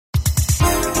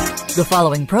The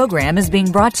following program is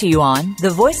being brought to you on the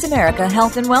Voice America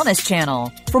Health and Wellness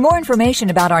channel. For more information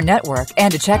about our network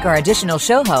and to check our additional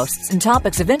show hosts and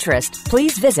topics of interest,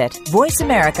 please visit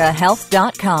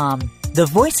voiceamericahealth.com. The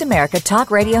Voice America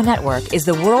Talk Radio Network is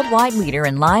the worldwide leader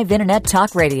in live Internet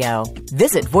talk radio.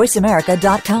 Visit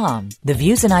voiceamerica.com. The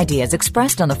views and ideas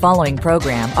expressed on the following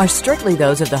program are strictly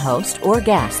those of the host or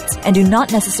guests and do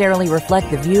not necessarily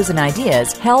reflect the views and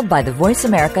ideas held by the Voice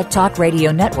America Talk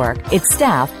Radio Network, its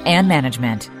staff, and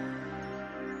management.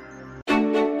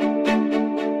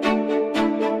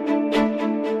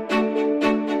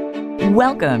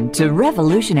 Welcome to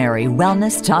Revolutionary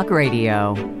Wellness Talk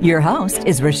Radio. Your host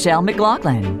is Rochelle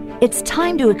McLaughlin. It's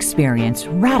time to experience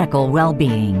radical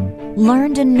well-being.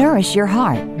 Learn to nourish your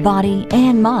heart, body,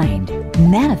 and mind.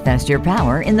 Manifest your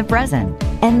power in the present.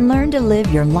 And learn to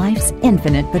live your life's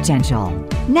infinite potential.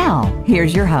 Now,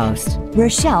 here's your host,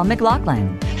 Rochelle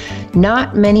McLaughlin.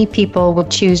 Not many people will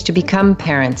choose to become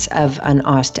parents of an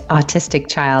autistic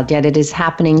child, yet it is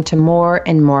happening to more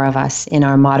and more of us in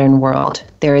our modern world.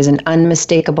 There is an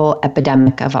unmistakable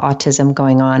epidemic of autism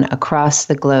going on across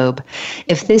the globe.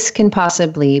 If this can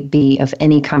possibly be of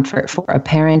any comfort for a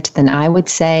parent, then I would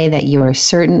say that you are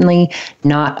certainly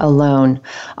not alone.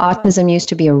 Autism used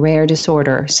to be a rare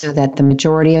disorder, so that the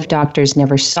majority of doctors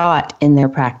never saw it in their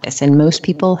practice, and most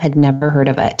people had never heard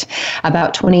of it.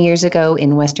 About 20 years ago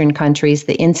in Western countries,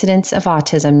 the incidence of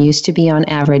autism used to be on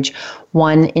average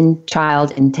 1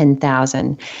 child in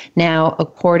 10,000. Now,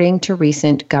 according to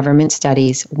recent government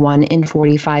studies, 1 in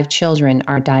 45 children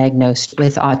are diagnosed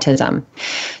with autism.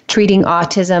 Treating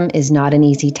autism is not an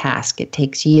easy task. It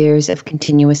takes years of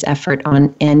continuous effort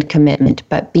and commitment.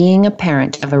 But being a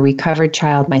parent of a recovered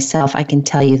child myself, I can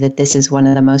tell you that this is one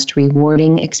of the most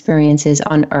rewarding experiences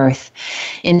on earth.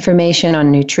 Information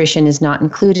on nutrition is not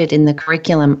included in the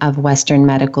curriculum of Western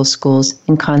medical schools,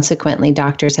 and consequently,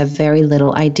 doctors have very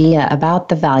little idea about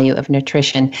the value of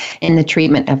nutrition in the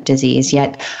treatment of disease.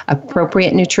 Yet,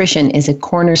 appropriate nutrition is a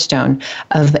cornerstone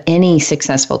of any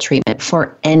successful treatment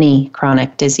for any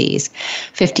chronic disease.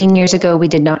 15 years ago, we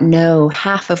did not know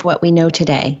half of what we know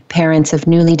today. Parents of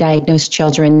newly diagnosed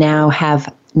children now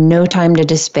have no time to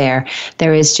despair.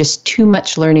 There is just too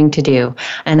much learning to do.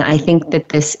 And I think that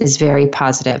this is very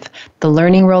positive. The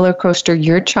learning roller coaster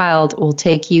your child will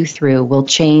take you through will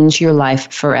change your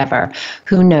life forever.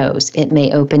 Who knows? It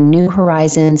may open new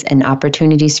horizons and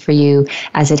opportunities for you,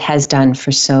 as it has done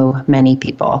for so many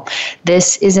people.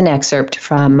 This is an excerpt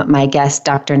from my guest,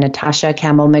 Dr. Natasha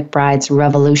Campbell McBride's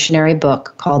revolutionary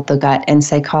book called The Gut and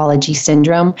Psychology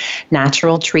Syndrome: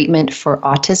 Natural Treatment for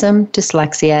Autism,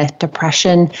 Dyslexia,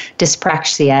 Depression,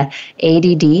 Dyspraxia,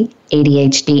 ADD,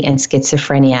 ADHD, and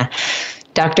Schizophrenia.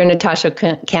 Dr. Natasha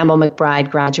Campbell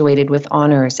McBride graduated with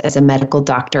honors as a medical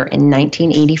doctor in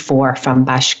 1984 from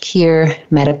Bashkir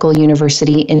Medical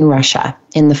University in Russia.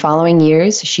 In the following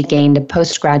years, she gained a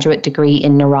postgraduate degree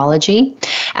in neurology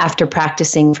after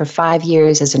practicing for 5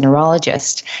 years as a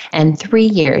neurologist and 3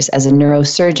 years as a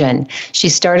neurosurgeon. She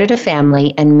started a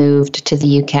family and moved to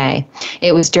the UK.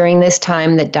 It was during this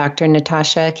time that Dr.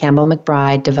 Natasha Campbell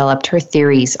McBride developed her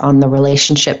theories on the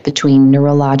relationship between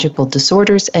neurological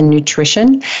disorders and nutrition,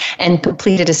 and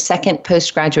completed a second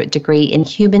postgraduate degree in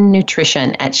human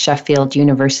nutrition at Sheffield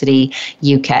University,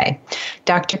 UK.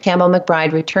 Dr. Campbell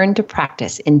McBride returned to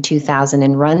practice in 2000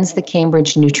 and runs the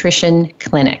Cambridge Nutrition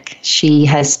Clinic. She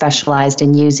has specialized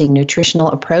in using nutritional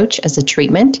approach as a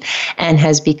treatment and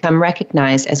has become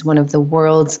recognized as one of the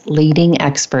world's leading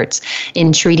experts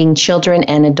in treating children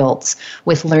and adults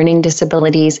with learning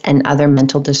disabilities and other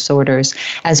mental disorders,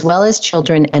 as well as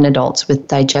children and adults with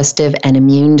digestive and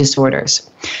immune disorders.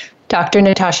 Dr.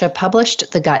 Natasha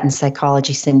published The Gut and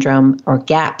Psychology Syndrome, or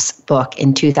GAPS, book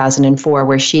in 2004,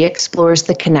 where she explores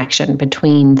the connection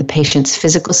between the patient's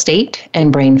physical state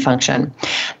and brain function.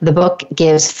 The book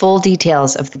gives full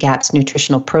details of the GAPS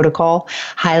nutritional protocol,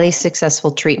 highly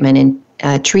successful treatment in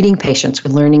treating patients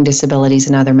with learning disabilities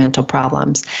and other mental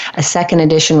problems. A second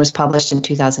edition was published in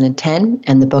 2010,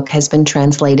 and the book has been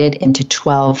translated into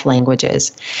 12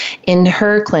 languages. In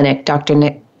her clinic,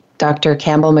 Dr.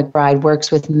 Campbell McBride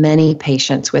works with many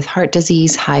patients with heart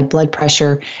disease, high blood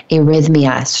pressure,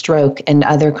 arrhythmia, stroke, and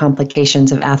other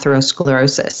complications of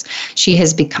atherosclerosis. She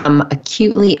has become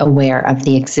acutely aware of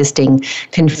the existing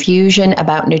confusion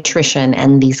about nutrition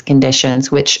and these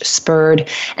conditions, which spurred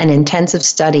an intensive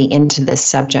study into this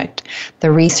subject.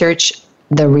 The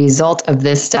result of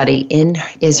this study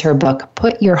is her book,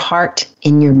 Put Your Heart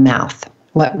in Your Mouth: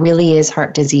 What Really is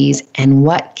Heart Disease and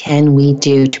What Can We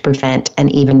Do to Prevent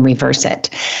and Even Reverse It?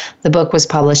 The book was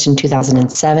published in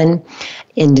 2007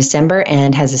 in December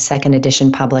and has a second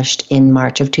edition published in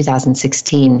March of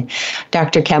 2016.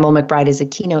 Dr. Campbell McBride is a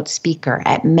keynote speaker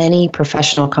at many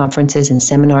professional conferences and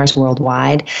seminars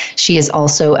worldwide. She is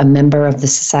also a member of the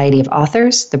Society of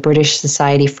Authors, the British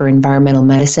Society for Environmental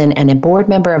Medicine, and a board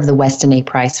member of the Weston A.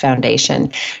 Price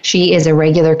Foundation. She is a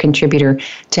regular contributor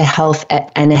to health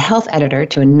and a health editor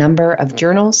to a number of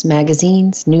journals,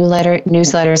 magazines,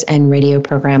 newsletters, and radio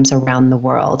programs around the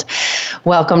world.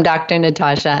 Welcome, Dr.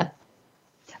 Natasha.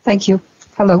 Thank you.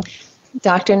 Hello.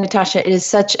 Dr. Natasha, it is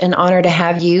such an honor to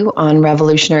have you on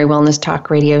Revolutionary Wellness Talk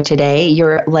Radio today.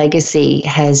 Your legacy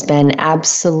has been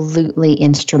absolutely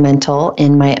instrumental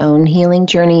in my own healing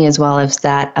journey, as well as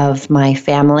that of my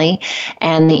family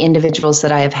and the individuals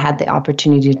that I have had the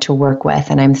opportunity to work with.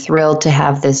 And I'm thrilled to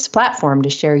have this platform to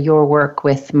share your work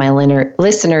with my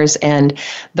listeners and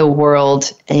the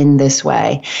world in this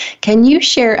way. Can you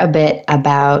share a bit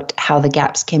about how the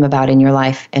GAPS came about in your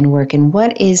life and work, and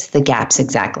what is the GAPS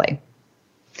exactly?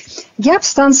 GAPS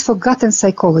stands for Gut and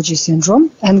Psychology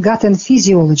Syndrome and Gut and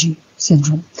Physiology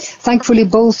Syndrome. Thankfully,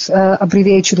 both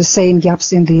abbreviate to the same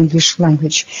GAPS in the English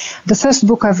language. The first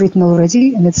book I've written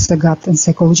already, and it's the Gut and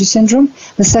Psychology Syndrome.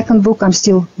 The second book I'm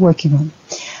still working on.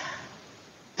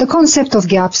 The concept of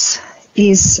GAPS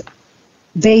is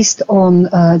based on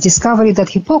a discovery that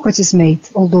Hippocrates made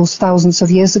all those thousands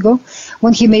of years ago,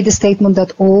 when he made the statement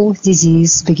that all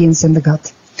disease begins in the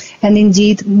gut. And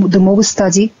indeed, the more we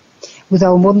study with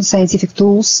our modern scientific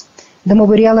tools, the more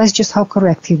we realize just how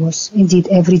correct he was. Indeed,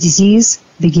 every disease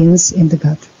begins in the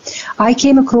gut. I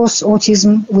came across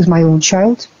autism with my own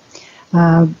child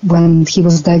when he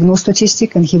was diagnosed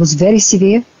autistic, and he was very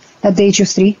severe at the age of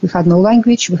 3. We had no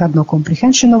language, we had no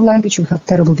comprehension of language, we had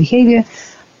terrible behavior,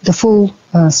 the full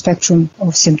spectrum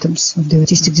of symptoms of the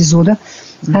autistic disorder.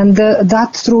 Mm-hmm. And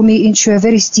that threw me into a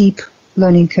very steep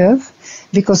learning curve,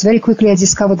 because very quickly I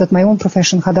discovered that my own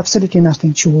profession had absolutely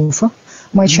nothing to offer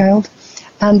my child.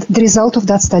 And the result of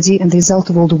that study and the result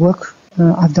of all the work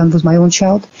I've done with my own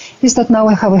child is that now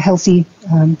I have a healthy,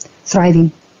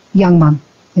 thriving young man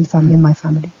in my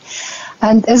family.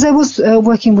 And as I was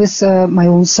working with my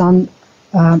own son,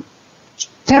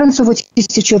 parents of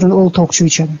autistic children all talk to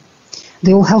each other.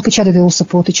 They all help each other, they all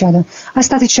support each other. I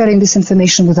started sharing this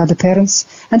information with other parents,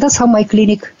 and that's how my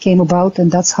clinic came about,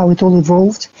 and that's how it all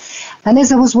evolved. And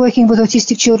as I was working with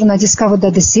autistic children, I discovered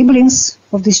that the siblings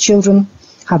of these children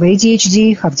have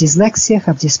ADHD, have dyslexia,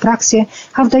 have dyspraxia,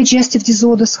 have digestive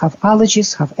disorders, have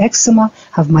allergies, have eczema,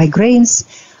 have migraines,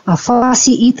 are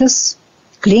fussy eaters,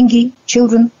 clingy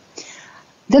children.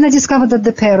 Then I discovered that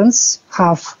the parents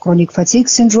have chronic fatigue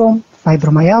syndrome,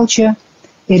 fibromyalgia,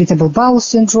 irritable bowel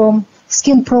syndrome,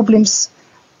 skin problems,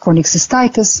 chronic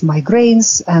cystitis,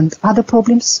 migraines, and other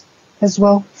problems as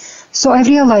well. So I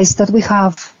realized that we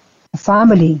have a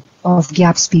family of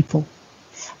GAPS people.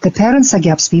 The parents are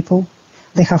GAPS people.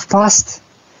 They have passed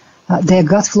their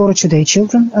gut flora to their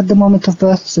children at the moment of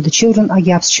birth, so the children are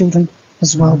GAPS children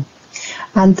as well.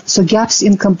 And so GAPS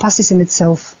encompasses in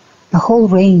itself a whole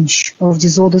range of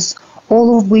disorders,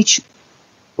 all of which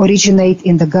originate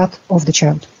in the gut of the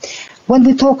child. When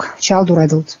we talk child or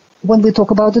adult, when we talk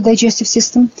about the digestive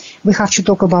system, we have to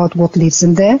talk about what lives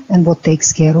in there and what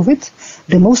takes care of it,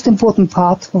 the most important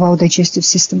part of our digestive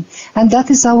system, and that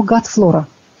is our gut flora.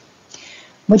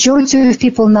 Majority of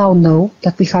people now know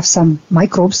that we have some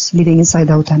microbes living inside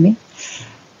our tummy.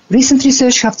 Recent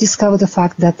research have discovered the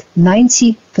fact that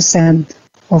 90%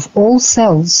 of all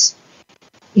cells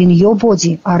in your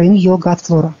body are in your gut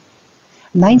flora.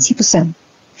 90%.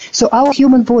 So our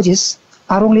human bodies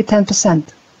are only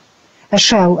 10%. A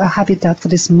shell, a habitat for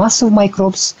this mass of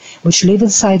microbes which live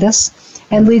inside us,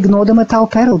 and we ignore them at our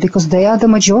peril because they are the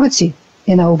majority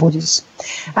in our bodies.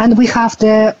 And we have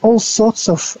there all sorts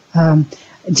of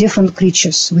different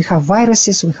creatures. We have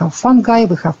viruses, we have fungi,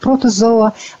 we have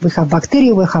protozoa, we have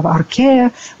bacteria, we have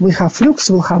archaea, we have flukes,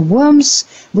 we have worms,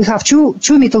 we have 2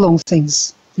 meter long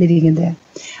things living in there.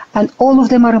 And all of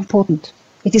them are important.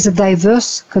 It is a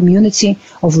diverse community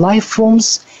of life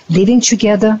forms living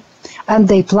together, and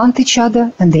they plant each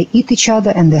other, and they eat each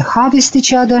other, and they harvest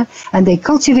each other, and they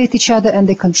cultivate each other, and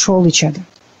they control each other.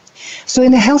 So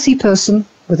in a healthy person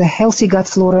with a healthy gut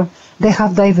flora, they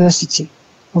have diversity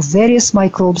of various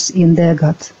microbes in their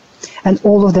gut, and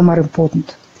all of them are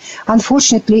important.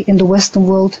 Unfortunately, in the Western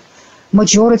world,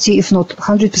 majority, if not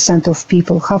 100% of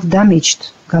people have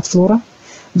damaged gut flora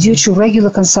due to regular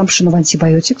consumption of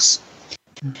antibiotics,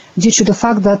 due to the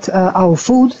fact that our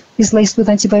food is laced with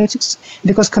antibiotics,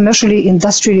 because commercially,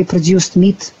 industrially produced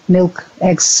meat, milk,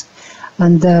 eggs,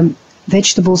 and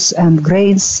vegetables and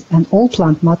grains and all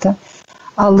plant matter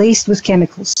are laced with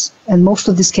chemicals, and most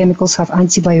of these chemicals have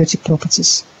antibiotic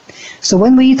properties. So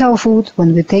when we eat our food,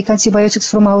 when we take antibiotics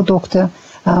from our doctor,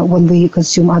 when we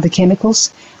consume other chemicals,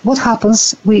 what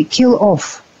happens? We kill off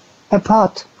a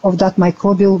part of that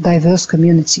microbial diverse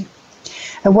community.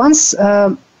 And once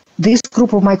this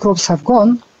group of microbes have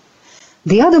gone,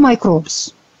 the other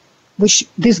microbes, which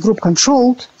this group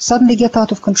controlled, suddenly get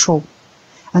out of control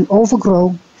and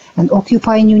overgrow and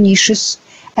occupy new niches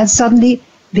and suddenly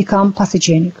become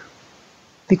pathogenic,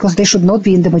 because they should not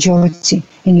be in the majority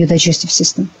in your digestive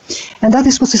system. And that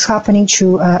is what is happening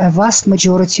to a vast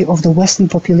majority of the Western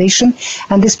population,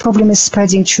 and this problem is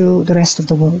spreading to the rest of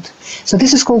the world. So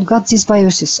this is called gut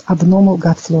dysbiosis, abnormal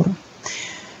gut flora.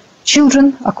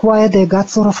 Children acquire their gut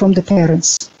flora from the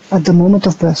parents at the moment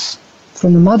of birth,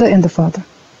 from the mother and the father.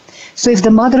 So if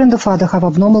the mother and the father have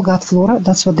abnormal gut flora,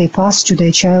 that's what they pass to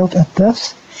their child at birth.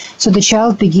 So the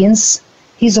child begins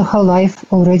his or her life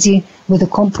already with a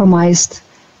compromised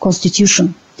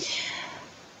constitution.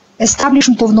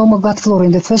 Establishment of normal gut flora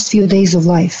in the first few days of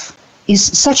life is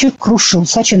such a crucial,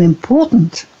 such an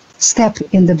important step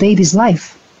in the baby's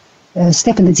life,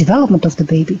 step in the development of the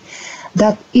baby,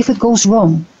 that if it goes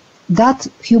wrong, that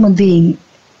human being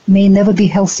may never be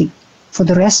healthy for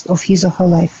the rest of his or her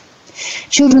life.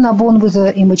 Children are born with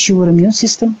an immature immune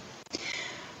system.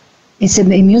 It's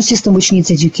an immune system which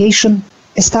needs education.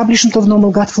 Establishment of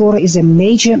normal gut flora is a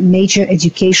major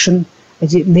education, a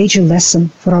major lesson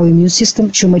for our immune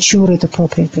system to mature it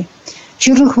appropriately.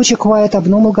 Children which acquired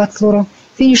abnormal gut flora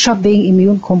finish up being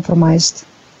immune compromised.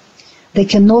 They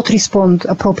cannot respond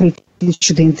appropriately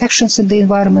to the infections in the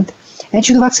environment and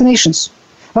to the vaccinations.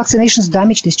 Vaccinations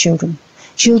damage these children.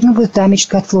 Children with damaged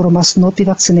gut flora must not be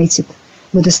vaccinated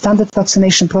with the standard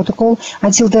vaccination protocol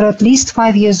until they're at least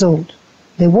 5 years old.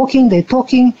 They're walking, they're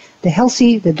talking, they're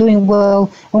healthy, they're doing well.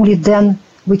 Only then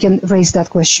we can raise that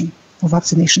question of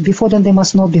vaccination. Before then, they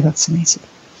must not be vaccinated.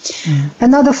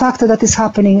 Another factor that is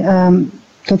happening,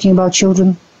 talking about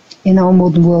children in our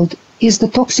modern world, is the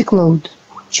toxic load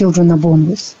children are born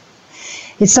with.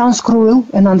 It sounds cruel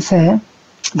and unfair,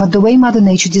 but the way Mother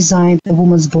Nature designed a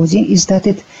woman's body is that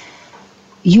it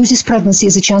uses pregnancy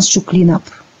as a chance to clean up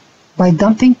by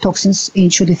dumping toxins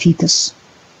into the fetus.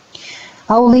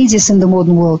 Our ladies in the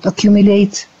modern world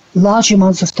accumulate large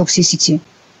amounts of toxicity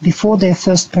before their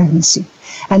first pregnancy.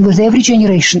 And with every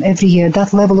generation, every year,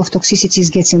 that level of toxicity is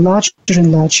getting larger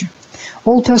and larger.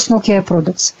 All personal care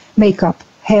products, makeup,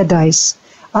 hair dyes,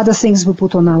 other things we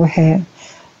put on our hair,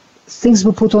 things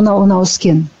we put on our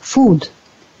skin, food,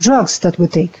 drugs that we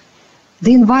take,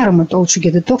 the environment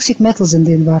altogether, toxic metals in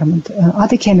the environment,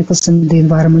 other chemicals in the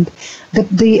environment,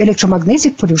 the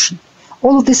electromagnetic pollution,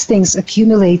 all of these things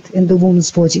accumulate in the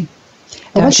woman's body.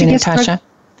 Dr. Natasha,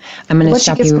 I'm going to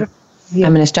stop you. Yeah.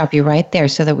 I'm going to stop you right there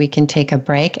so that we can take a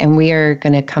break, and we are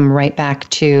going to come right back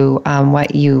to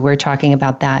what you were talking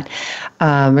about that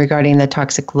regarding the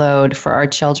toxic load for our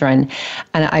children.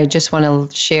 And I just want to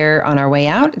share on our way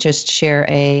out,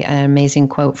 an amazing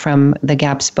quote from the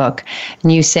GAPS book.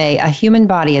 And you say, a human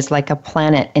body is like a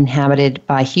planet inhabited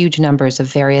by huge numbers of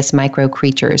various micro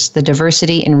creatures. The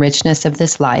diversity and richness of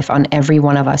this life on every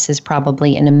one of us is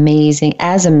probably amazing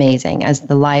as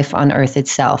the life on Earth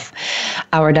itself.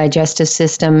 Our digestive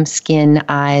system, skin,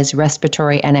 eyes,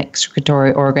 respiratory and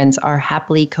excretory organs are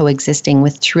happily coexisting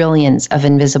with trillions of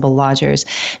invisible lodgers,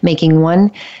 making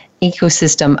one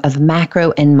ecosystem of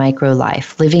macro and micro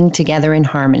life, living together in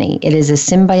harmony. It is a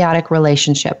symbiotic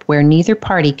relationship where neither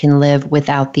party can live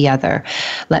without the other.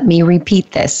 Let me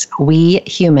repeat this. We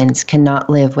humans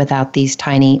cannot live without these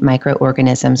tiny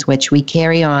microorganisms, which we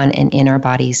carry on and in our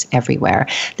bodies everywhere.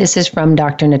 This is from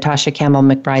Dr. Natasha Campbell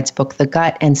McBride's book, The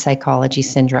Gut and Psychology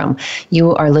Syndrome.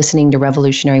 You are listening to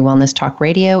Revolutionary Wellness Talk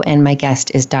Radio, and my guest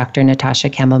is Dr.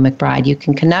 Natasha Campbell McBride. You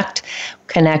can connect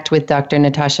with Dr.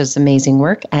 Natasha's amazing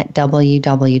work at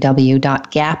www.gaps.me.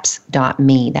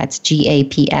 That's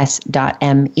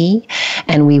GAPS.me.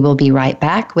 And we will be right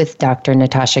back with Dr.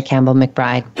 Natasha Campbell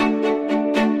McBride.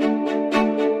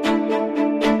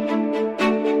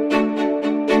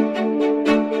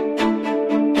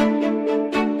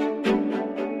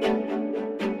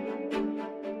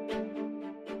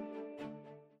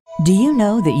 Do you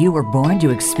know that you were born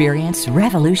to experience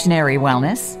revolutionary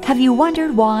wellness? Have you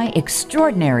wondered why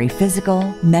extraordinary physical,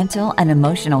 mental, and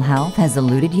emotional health has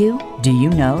eluded you? Do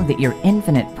you know that your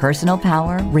infinite personal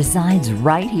power resides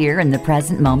right here in the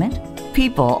present moment?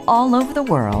 People all over the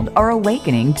world are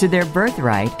awakening to their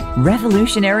birthright,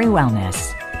 revolutionary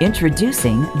wellness.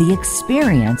 Introducing the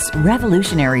Experience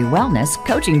Revolutionary Wellness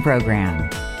Coaching Program.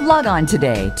 Log on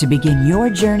today to begin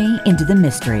your journey into the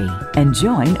mystery and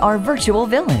join our virtual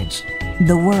village.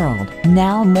 The world,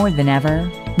 now more than ever,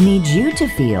 needs you to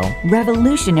feel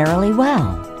revolutionarily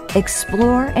well.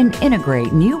 Explore and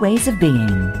integrate new ways of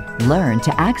being. Learn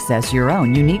to access your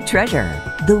own unique treasure,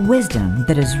 the wisdom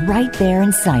that is right there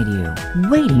inside you,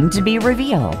 waiting to be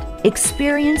revealed.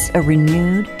 Experience a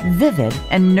renewed, vivid,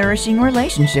 and nourishing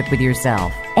relationship with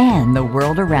yourself and the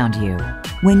world around you.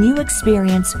 When you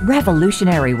experience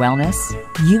revolutionary wellness,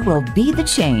 you will be the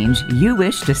change you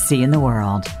wish to see in the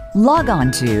world. Log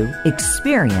on to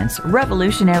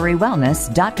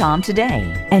experiencerevolutionarywellness.com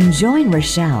today and join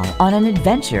Rochelle on an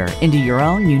adventure into your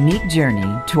own unique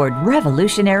journey toward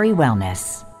revolutionary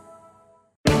wellness.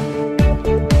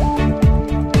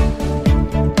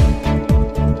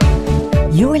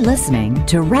 You're listening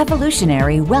to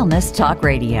Revolutionary Wellness Talk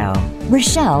Radio.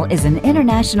 Rochelle is an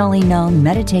internationally known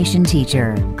meditation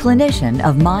teacher, clinician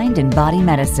of mind and body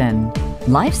medicine,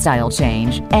 lifestyle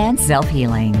change, and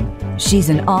self-healing. She's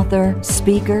an author,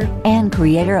 speaker, and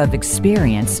creator of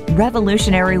Experience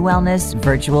Revolutionary Wellness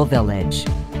Virtual Village.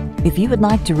 If you would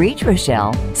like to reach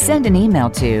Rochelle, send an email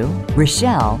to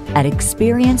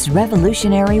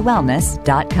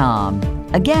Rochelle@experiencerevolutionarywellness.com.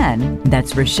 Again,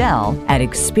 that's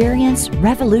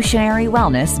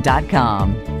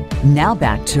Rochelle@experiencerevolutionarywellness.com. Now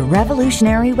back to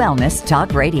Revolutionary Wellness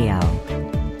Talk Radio.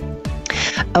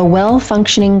 A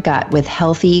well-functioning gut with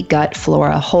healthy gut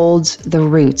flora holds the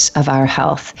roots of our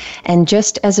health. And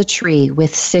just as a tree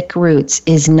with sick roots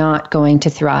is not going to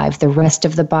thrive, the rest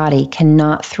of the body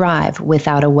cannot thrive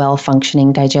without a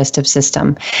well-functioning digestive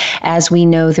system. As we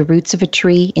know, the roots of a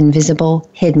tree, invisible,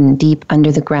 hidden deep under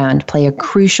the ground, play a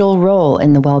crucial role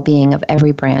in the well-being of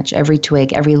every branch, every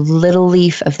twig, every little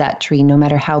leaf of that tree, no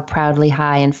matter how proudly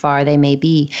high and far they may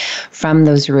be from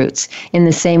those roots. In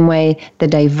the same way, the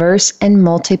diverse and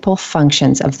multiple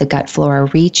functions of the gut flora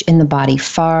reach in the body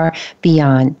far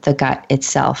beyond the gut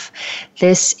itself.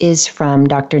 This is from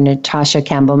Dr. Natasha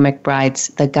Campbell McBride's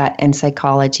The Gut and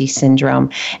Psychology Syndrome.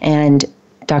 And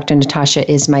Dr. Natasha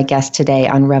is my guest today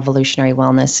on Revolutionary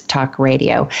Wellness Talk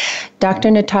Radio. Dr.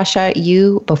 Natasha,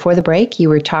 before the break, you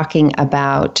were talking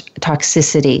about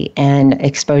toxicity and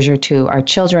exposure to our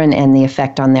children and the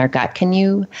effect on their gut. Can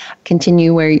you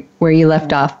continue where you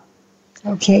left off?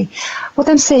 Okay. What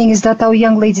I'm saying is that our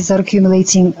young ladies are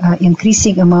accumulating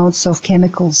increasing amounts of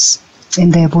chemicals in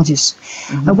their bodies.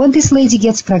 Mm-hmm. When this lady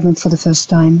gets pregnant for the first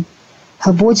time,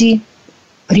 her body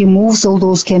removes all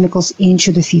those chemicals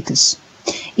into the fetus.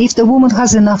 If the woman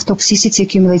has enough toxicity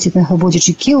accumulated in her body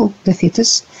to kill the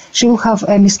fetus, she will have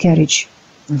a miscarriage.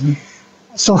 Mm-hmm.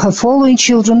 So her following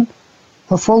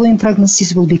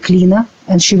pregnancies will be cleaner,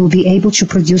 and she will be able to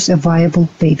produce a viable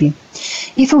baby.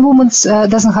 If a woman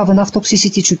doesn't have enough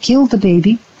toxicity to kill the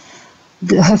baby,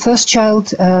 her first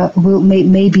child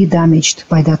may be damaged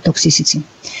by that toxicity.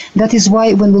 That is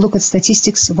why when we look at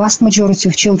statistics, vast majority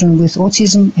of children with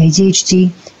autism,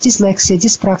 ADHD, dyslexia,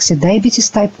 dyspraxia, diabetes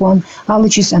type 1,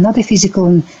 allergies, and other physical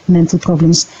and mental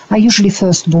problems are usually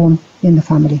first born in the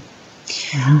family.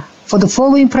 Mm-hmm. For the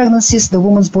following pregnancies, the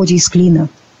woman's body is cleaner,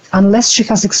 unless she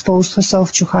has exposed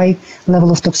herself to high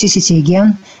level of toxicity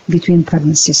again between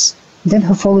pregnancies. Then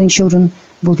her following children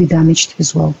will be damaged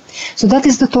as well. So that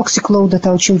is the toxic load that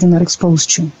our children are exposed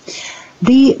to.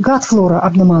 The gut flora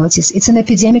abnormalities, it's an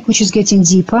epidemic which is getting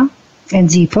deeper and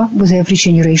deeper with every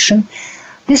generation.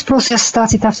 This process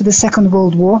started after the Second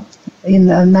World War in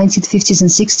the 1950s and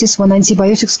 60s, when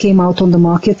antibiotics came out on the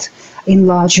market in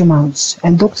large amounts,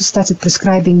 and doctors started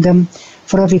prescribing them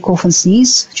for every cough and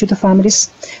sneeze to the families.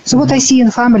 So what I see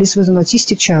in families with an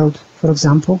autistic child, for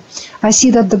example, I see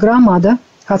that the grandmother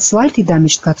had slightly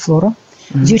damaged gut flora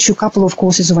due to a couple of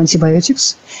courses of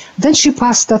antibiotics. Then she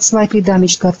passed that slightly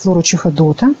damaged gut flora to her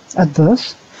daughter at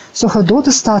birth. So her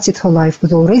daughter started her life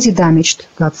with already damaged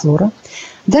gut flora.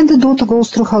 Then the daughter goes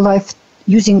through her life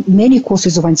using many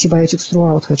courses of antibiotics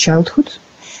throughout her childhood.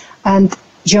 And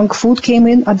junk food came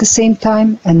in at the same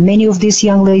time, and many of these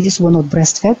young ladies were not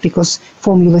breastfed because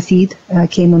formula feed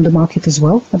came on the market as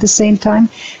well at the same time,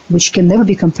 which can never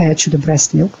be compared to the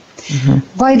breast milk.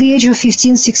 Mm-hmm. By the age of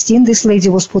 15, 16, this lady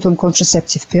was put on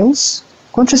contraceptive pills.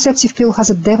 Contraceptive pill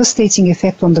has a devastating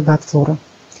effect on the gut flora.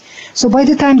 So by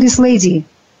the time this lady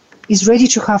is ready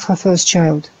to have her first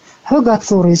child, her gut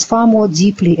flora is far more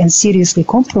deeply and seriously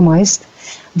compromised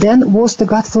than was the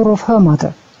gut flora of her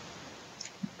mother,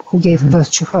 who gave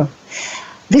birth to her.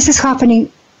 This is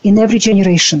happening in every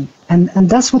generation, and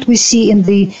that's what we see in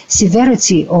the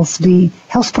severity of the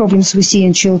health problems we see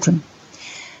in children.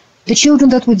 The children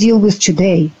that we deal with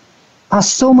today are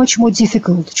so much more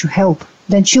difficult to help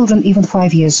than children even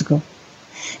 5 years ago,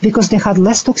 because they had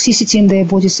less toxicity in their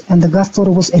bodies and the gut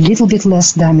flora was a little bit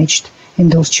less damaged in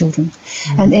those children.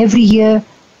 And every year,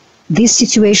 this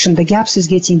situation, the gaps is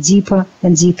getting deeper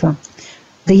and deeper.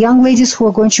 The young ladies who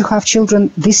are going to have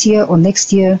children this year or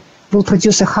next year will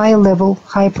produce a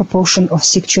higher proportion of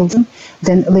sick children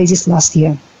than ladies last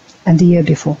year and the year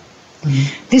before.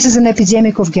 This is an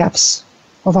epidemic of gaps,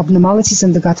 of abnormalities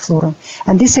in the gut flora.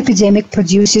 And this epidemic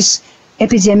produces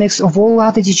epidemics of all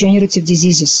other degenerative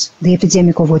diseases. The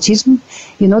epidemic of autism.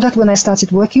 You know that when I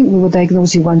started working, we were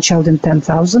diagnosing 1 child in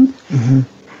 10,000.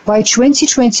 By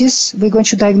 2020s, we're going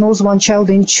to diagnose 1 child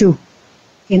in 2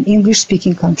 in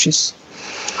English-speaking countries.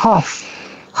 Half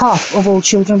of all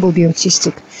children will be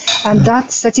autistic. And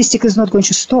that statistic is not going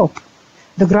to stop.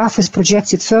 The graph is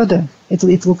projected further.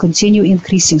 It will continue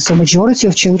increasing. So majority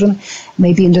of children,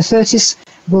 maybe in the 30s,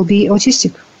 will be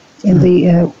autistic in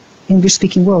the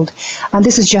English-speaking world. And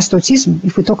this is just autism.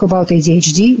 If we talk about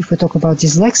ADHD, if we talk about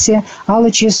dyslexia,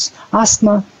 allergies,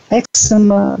 asthma,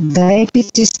 eczema,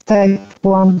 diabetes type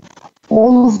 1,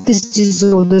 all of these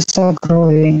disorders are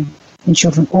growing in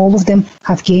children. All of them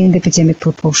have gained epidemic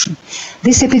proportion.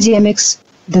 These epidemics,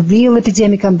 the real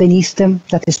epidemic underneath them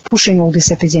that is pushing all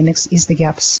these epidemics is the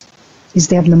gaps, is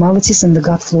the abnormalities in the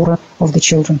gut flora of the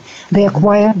children. They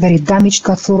acquire very damaged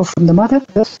gut flora from the mother.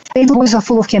 Their bodies are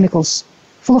full of chemicals,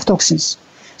 full of toxins.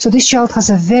 So this child has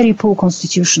a very poor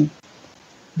constitution,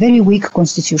 very weak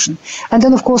constitution. And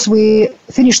then, of course, we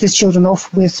finish these children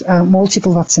off with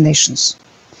multiple vaccinations,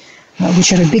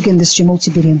 which are a big industry,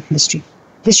 multi-billion industry.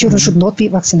 These children should not be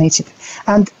vaccinated.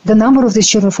 And the number of these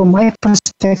children, from my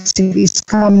perspective, is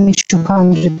coming to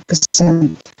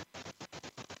 100%.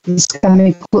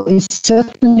 It's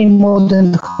certainly more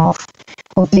than half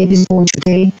of babies born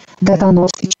today that are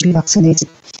not fit to be vaccinated.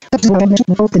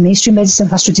 The mainstream medicine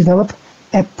has to develop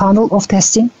a panel of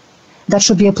testing that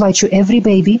should be applied to every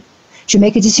baby to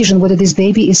make a decision whether this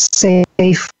baby is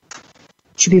safe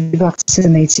to be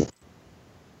vaccinated.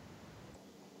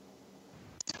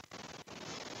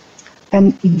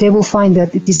 And they will find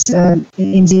that it is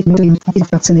indeed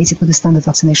vaccinated with the standard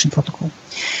vaccination protocol.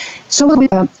 So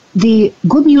the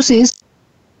good news is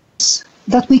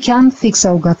that we can fix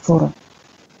our gut flora.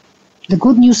 The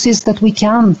good news is that we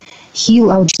can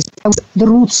heal our disease. The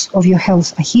roots of your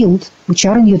health are healed, which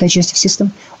are in your digestive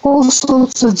system. All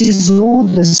sorts of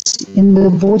disorders in the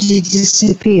body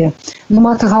disappear, no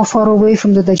matter how far away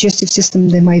from the digestive system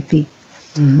they might be.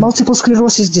 Multiple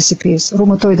sclerosis disappears,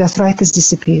 rheumatoid arthritis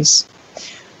disappears,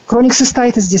 chronic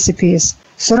cystitis disappears,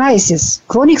 psoriasis,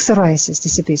 chronic psoriasis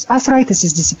disappears, arthritis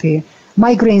disappears,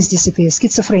 migraines disappear,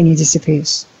 schizophrenia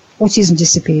disappears, autism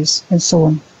disappears, and so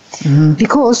on.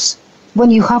 Because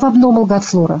when you have abnormal gut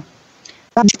flora,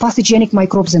 pathogenic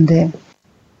microbes in there,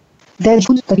 they're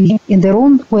in their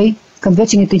own way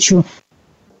converting it into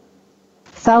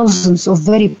thousands of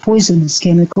very poisonous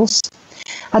chemicals.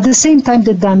 At the same time,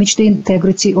 they damage the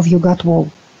integrity of your gut wall.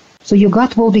 So your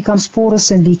gut wall becomes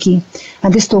porous and leaky,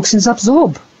 and these toxins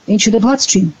absorb into the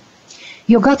bloodstream.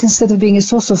 Your gut, instead of being a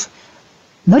source of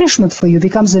nourishment for you,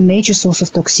 becomes a major source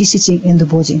of toxicity in the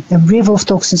body. A river of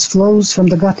toxins flows from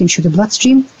the gut into the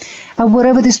bloodstream, and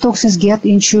wherever these toxins get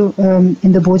into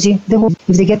in the body,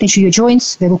 if they get into your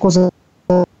joints, they will cause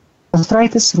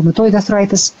arthritis, rheumatoid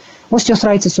arthritis,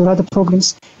 osteoarthritis, or other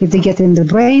problems. If they get in the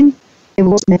brain, they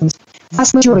will cause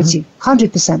vast majority,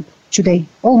 100% today,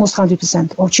 almost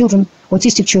 100% of children,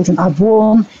 autistic children, are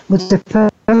born with a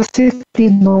perfectly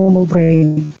normal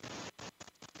brain.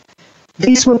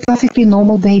 These were perfectly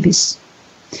normal babies.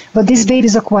 But these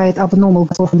babies acquired abnormal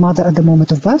gut from mother at the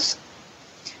moment of birth.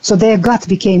 So their gut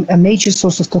became a major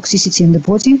source of toxicity in the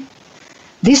body.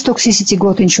 This toxicity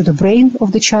got into the brain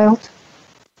of the child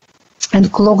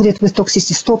and clogged it with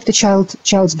toxicity, stopped the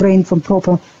child's brain from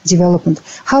proper development.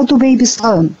 How do babies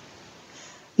learn?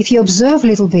 If you observe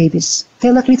little babies,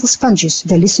 they're like little sponges.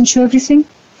 They listen to everything,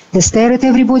 they stare at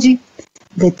everybody,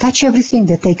 they touch everything,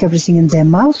 they take everything in their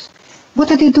mouth.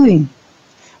 What are they doing?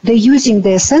 They're using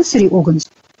their sensory organs,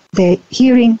 their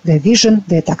hearing, their vision,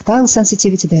 their tactile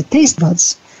sensitivity, their taste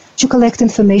buds, to collect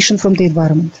information from the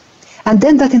environment. And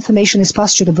then that information is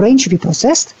passed to the brain to be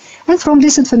processed, and from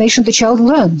this information the child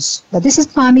learns that this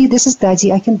is mommy, this is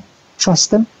daddy, I can trust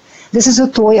them. This is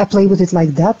a toy, I play with it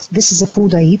like that. This is a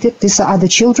food, I eat it. These are other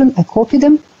children, I copy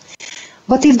them.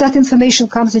 But if that information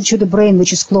comes into the brain,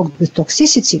 which is clogged with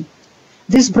toxicity,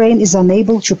 this brain is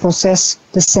unable to process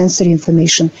the sensory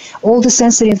information. All the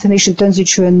sensory information turns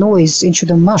into a noise, into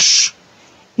the mush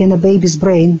in a baby's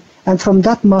brain, and from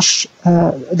that mush,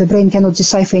 the brain cannot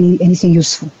decipher anything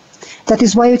useful. That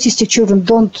is why autistic children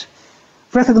don't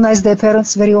recognize their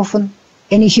parents very often.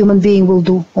 Any human being will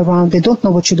do around. They don't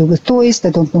know what to do with toys,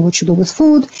 they don't know what to do with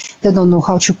food, they don't know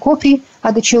how to copy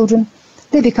other children.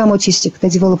 They become autistic, they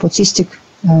develop autistic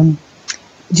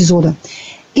disorder.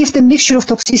 If the mixture of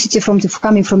toxicity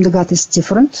coming from the gut is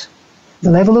different,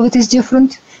 the level of it is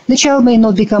different, the child may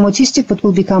not become autistic but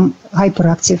will become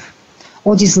hyperactive,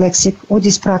 or dyslexic, or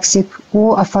dyspraxic,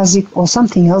 or aphasic, or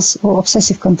something else, or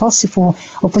obsessive compulsive, or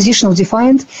oppositional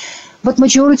defiant. But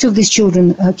majority of these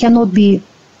children cannot be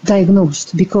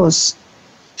diagnosed because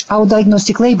our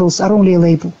diagnostic labels are only a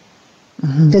label.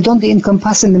 Mm-hmm. They don't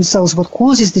encompass in themselves what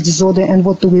causes the disorder and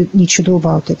what do we need to do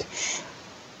about it.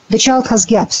 The child has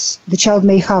gaps. The child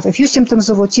may have a few symptoms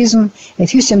of autism, a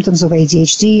few symptoms of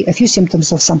ADHD, a few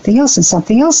symptoms of something else and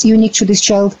something else unique to this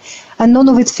child, and none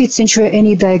of it fits into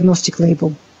any diagnostic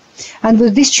label. And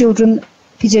with these children,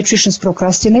 pediatricians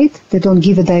procrastinate. They don't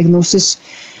give a diagnosis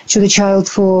to the child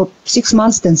for 6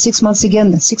 months, then 6 months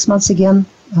again, then 6 months again,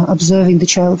 observing the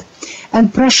child.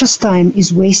 And precious time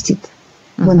is wasted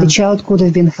when the child could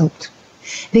have been helped.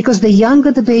 Because the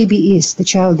younger the baby is, the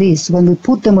child is, when we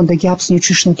put them on the GAPS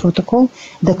nutritional protocol,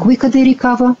 the quicker they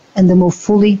recover and the more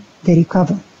fully they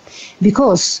recover.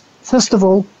 Because, first of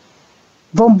all,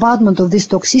 bombardment of this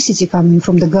toxicity coming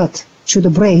from the gut to the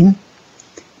brain,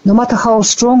 no matter how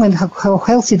strong and how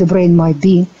healthy the brain might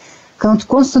be,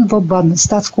 constant bombardment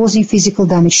starts causing physical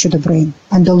damage to the brain.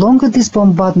 And the longer this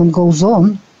bombardment goes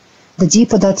on, the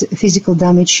deeper that physical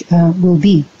damage will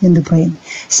be in the brain.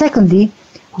 Secondly,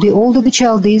 the older the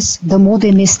child is, the more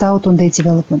they missed out on their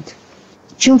development.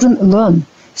 Children learn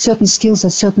certain skills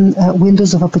at certain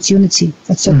windows of opportunity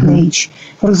at certain age.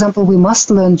 For example, we must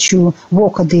learn to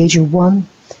walk at the age of 1.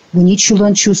 We need to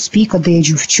learn to speak at the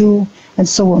age of 2, and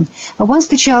so on. And once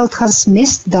the child has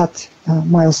missed that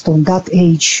milestone, that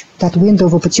age, that window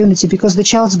of opportunity, because the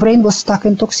child's brain was stuck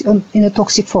in a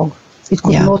toxic fog. It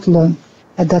could not learn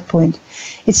at that point.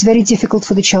 It's very difficult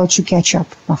for the child to catch up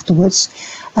afterwards.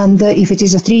 And if it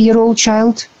is a 3-year-old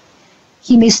child,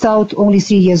 he missed out only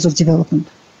 3 years of development.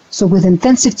 So with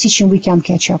intensive teaching, we can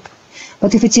catch up.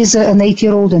 But if it is an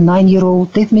 8-year-old, a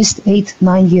 9-year-old, they've missed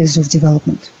 8-9 years of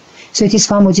development. So it is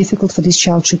far more difficult for this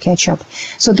child to catch up.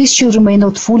 So these children may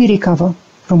not fully recover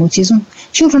from autism.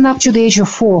 Children up to the age of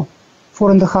 4,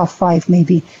 4.5, 5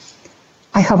 maybe.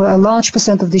 I have a large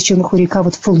percent of these children who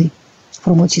recovered fully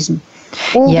from autism.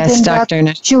 Yes, Dr.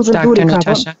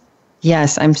 Natasha.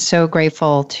 Yes, I'm so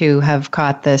grateful to have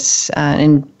caught this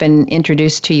and been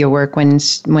introduced to your work when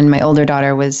my older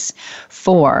daughter was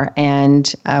 4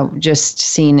 and just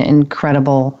seen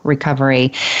incredible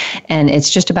recovery. And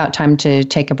it's just about time to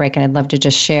take a break, and I'd love to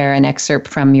just share an excerpt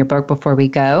from your book before we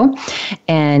go.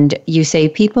 And you say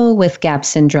people with GAPS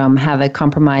syndrome have a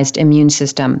compromised immune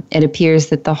system. It appears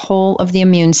that the whole of the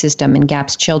immune system in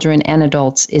GAPS children and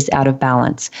adults is out of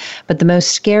balance. But the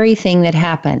most scary thing that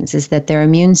happens is that their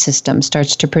immune system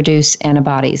starts to produce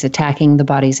antibodies attacking the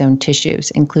body's own tissues,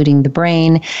 including the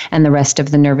brain and the rest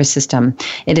of the nervous system.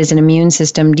 It is an immune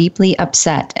system deeply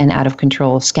upset and out of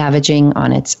control, scavenging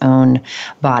on its own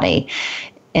body.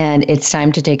 And it's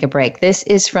time to take a break. This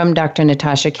is from Dr.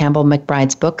 Natasha Campbell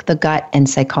McBride's book, The Gut and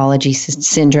Psychology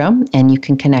Syndrome, and you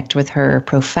can connect with her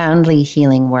profoundly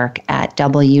healing work at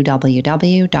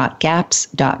www.gaps.me.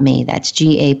 That's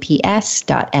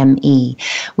GAPS.me.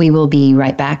 We will be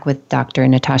right back with Dr.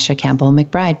 Natasha Campbell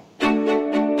McBride.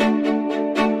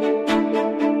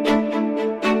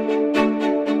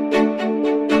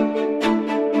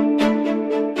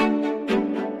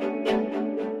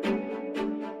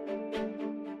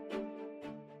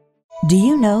 Do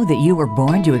you know that you were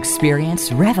born to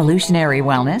experience revolutionary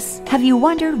wellness? Have you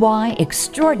wondered why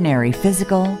extraordinary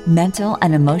physical, mental,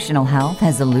 and emotional health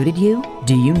has eluded you?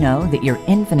 Do you know that your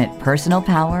infinite personal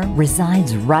power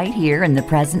resides right here in the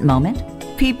present moment?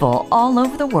 People all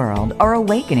over the world are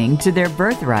awakening to their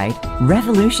birthright,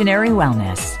 revolutionary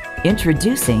wellness.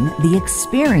 Introducing the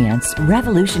Experience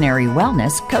Revolutionary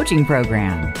Wellness Coaching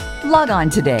Program. Log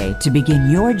on today to begin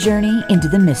your journey into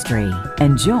the mystery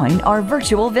and join our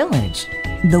virtual village.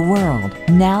 The world,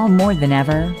 now more than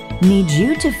ever, needs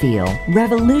you to feel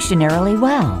revolutionarily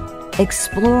well.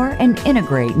 Explore and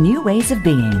integrate new ways of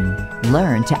being.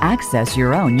 Learn to access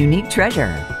your own unique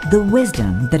treasure, the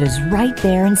wisdom that is right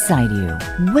there inside you,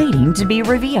 waiting to be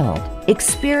revealed.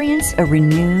 Experience a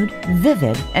renewed,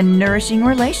 vivid, and nourishing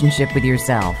relationship with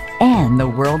yourself and the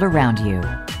world around you.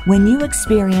 When you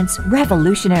experience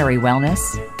revolutionary wellness,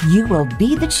 you will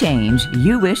be the change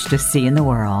you wish to see in the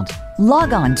world.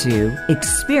 Log on to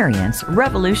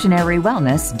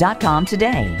experiencerevolutionarywellness.com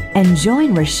today and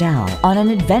join Rochelle on an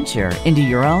adventure into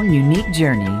your own unique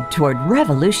journey toward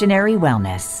revolutionary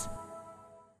wellness.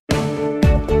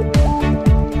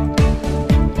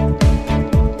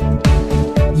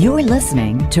 You're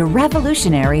listening to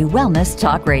Revolutionary Wellness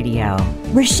Talk Radio.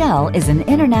 Rochelle is an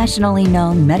internationally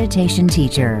known meditation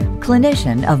teacher,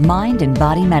 clinician of mind and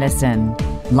body medicine.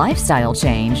 lifestyle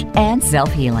change, and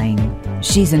self-healing.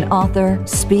 She's an author,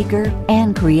 speaker,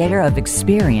 and creator of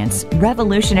Experience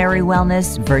Revolutionary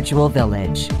Wellness Virtual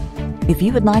Village. If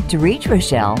you would like to reach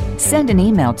Rochelle, send an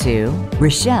email to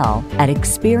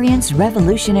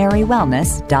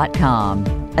Rochelle@experiencerevolutionarywellness.com.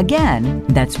 Again,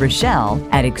 that's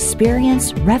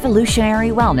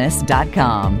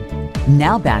Rochelle@experiencerevolutionarywellness.com.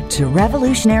 Now back to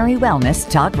Revolutionary Wellness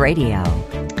Talk Radio.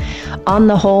 On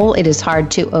the whole, it is hard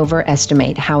to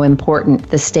overestimate how important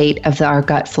the state of our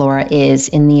gut flora is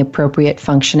in the appropriate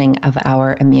functioning of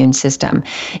our immune system.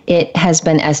 It has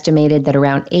been estimated that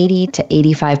around 80 to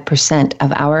 85%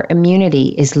 of our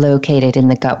immunity is located in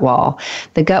the gut wall.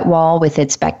 The gut wall, with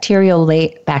its bacterial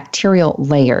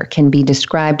layer, can be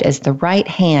described as the right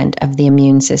hand of the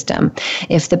immune system.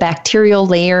 If the bacterial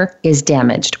layer is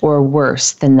damaged, or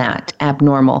worse than that,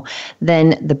 abnormal,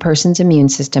 then the person's immune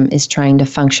system is trying to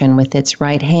function with its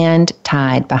right hand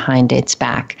tied behind its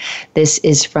back. This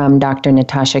is from Dr.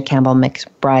 Natasha Campbell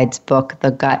McBride's book,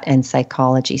 The Gut and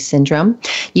Psychology Syndrome.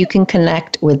 You can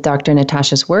connect with Dr.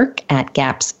 Natasha's work at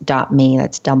gaps.me.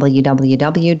 That's www.gaps.me.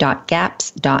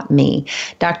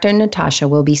 Dr. Natasha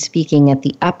will be speaking at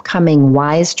the upcoming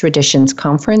Wise Traditions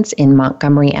Conference in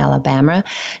Montgomery, Alabama,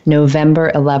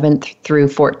 November 11th through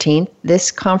 14th.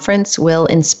 This conference will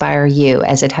inspire you,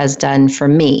 as it has done for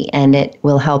me, and it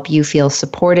will help you feel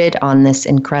supported on this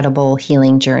incredible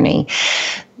healing journey.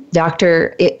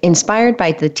 Inspired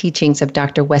by the teachings of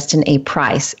Dr. Weston A.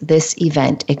 Price, this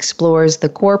event explores the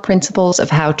core principles of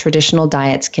how traditional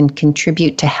diets can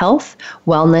contribute to health,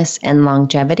 wellness, and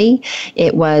longevity.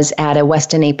 It was at a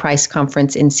Weston A. Price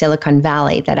conference in Silicon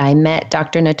Valley that I met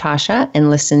Dr. Natasha and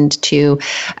listened to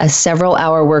a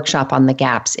several-hour workshop on the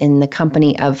gaps in the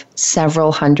company of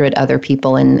several hundred other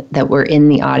people that were in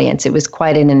the audience. It was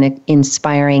quite an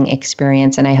inspiring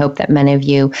experience, and I hope that many of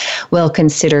you will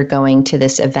consider going to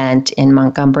this event in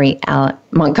Montgomery,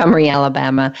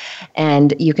 Alabama.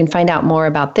 And you can find out more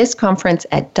about this conference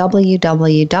at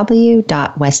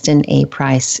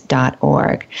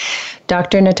www.westonaprice.org.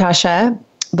 Dr. Natasha,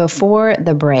 before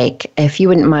the break, if you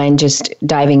wouldn't mind just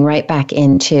diving right back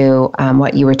into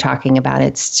what you were talking about.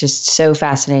 It's just so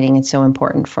fascinating and so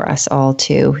important for us all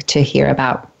to hear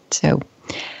about. So,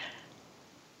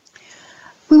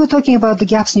 we were talking about the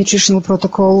GAPS nutritional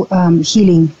protocol,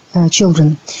 healing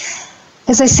children.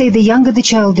 As I say, the younger the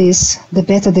child is, the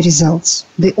better the results.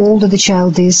 The older the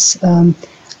child is,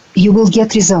 you will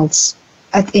get results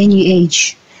at any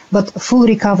age. But full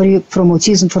recovery from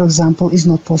autism, for example, is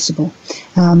not possible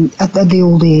at the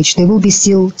old age. There will be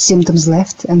still symptoms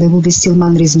left, and there will be still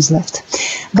mannerisms left.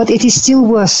 But it is still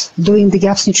worth doing the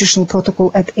GAPS nutritional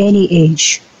protocol at any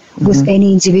age, with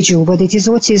any individual, whether it is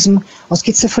autism or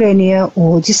schizophrenia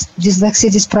or dyslexia,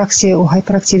 dyspraxia or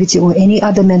hyperactivity or any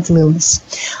other mental illness.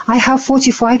 I have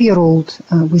 45-year-old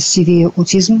with severe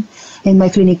autism in my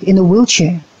clinic in a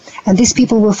wheelchair, and these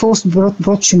people were first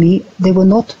brought to me. They were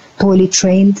not toilet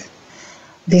trained.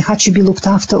 They had to be looked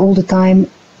after all the time.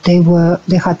 They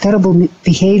had terrible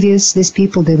behaviors. These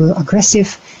people, they were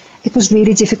aggressive. It was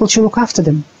really difficult to look after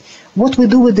them. What we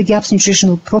do with the GAPS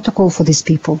nutritional protocol for these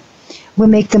people, we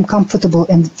make them comfortable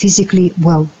and physically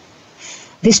well.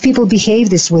 These people behave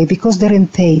this way because they're in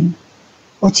pain.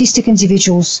 Autistic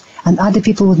individuals and other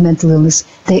people with mental illness,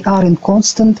 they are in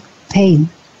constant pain.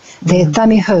 Their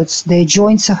tummy hurts, their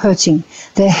joints are hurting,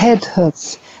 their head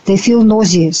hurts, they feel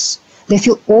nauseous, they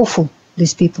feel awful,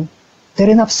 these people. They're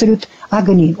in absolute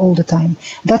agony all the time.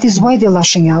 That is why they're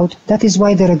lashing out, that is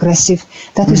why they're aggressive,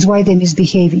 that is why they're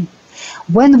misbehaving.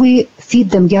 When we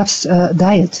feed them GAPS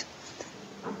diet,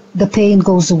 the pain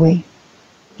goes away.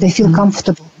 They feel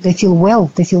comfortable, they feel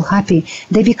well, they feel happy.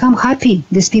 They become happy,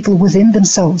 these people within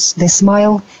themselves. They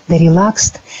smile, they're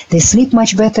relaxed, they sleep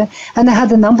much better. And I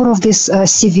had a number of these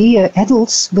severe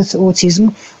adults with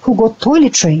autism who got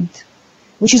toilet trained,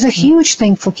 which is a huge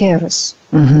thing for carers.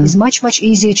 It's much, much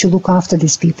easier to look after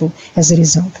these people as a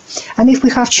result. And if we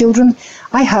have children,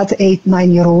 I had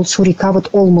 8-9-year-olds who recovered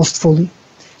almost fully.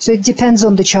 So it depends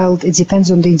on the child, it depends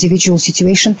on the individual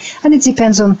situation, and it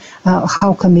depends on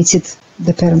how committed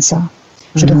the parents are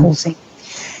to the whole thing.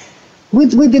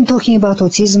 We've been talking about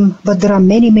autism, but there are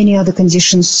many, many other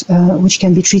conditions which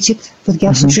can be treated with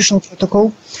GAPS nutritional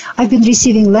protocol. I've been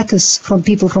receiving letters from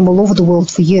people from all over the world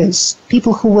for years,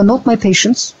 people who were not my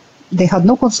patients, they had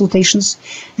no consultations,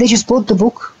 they just bought the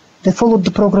book, they followed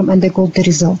the program, and they got the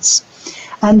results.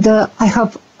 And I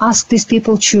have asked these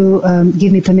people to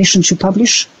give me permission to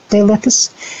publish their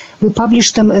letters. We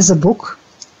published them as a book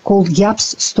called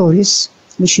GAPS Stories,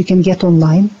 which you can get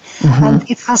online. And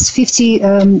it has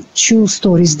 52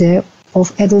 stories there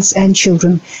of adults and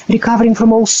children recovering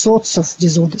from all sorts of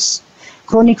disorders.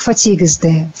 chronic fatigue is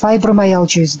there,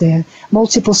 fibromyalgia is there,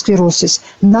 multiple sclerosis,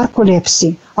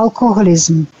 narcolepsy,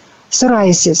 alcoholism,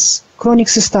 psoriasis, chronic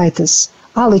cystitis,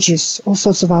 allergies, all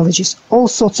sorts of allergies, all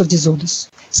sorts of disorders,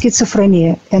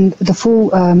 schizophrenia, and the full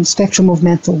spectrum of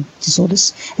mental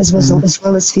disorders, as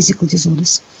well as physical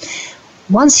disorders.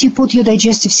 Once you put your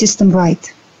digestive system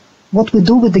right, what we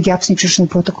do with the GAPS nutritional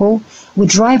protocol, we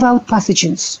drive out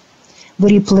pathogens.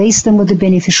 We replace them with the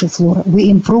beneficial flora. We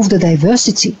improve the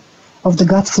diversity of the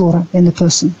gut flora in the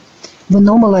person. We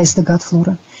normalize the gut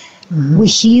flora. We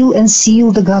heal and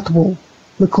seal the gut wall.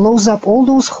 We close up all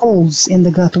those holes in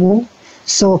the gut wall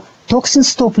so toxins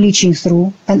stop leaching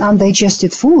through and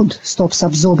undigested food stops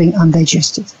absorbing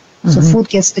undigested. So food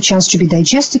gets the chance to be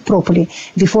digested properly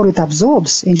before it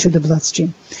absorbs into the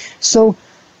bloodstream. So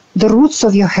the roots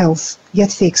of your health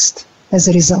get fixed as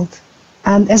a result.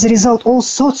 And as a result, all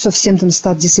sorts of symptoms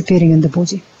start disappearing in the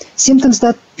body. Symptoms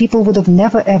that people would have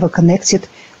never ever connected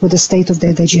with the state of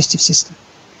their digestive system.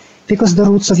 Because the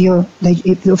roots of your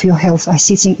health are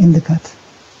sitting in the gut,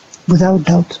 without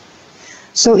doubt.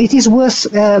 So it is worth,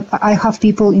 I have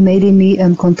people emailing me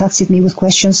and contacting me with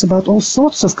questions about all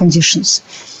sorts of conditions,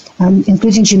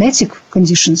 including genetic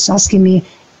conditions, asking me,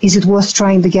 is it worth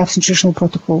trying the GAPS nutritional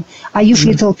protocol? I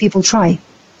usually tell people try,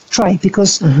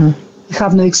 because you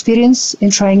have no experience in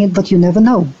trying it, but you never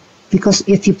know. Because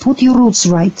if you put your roots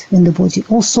right in the body,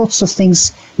 all sorts of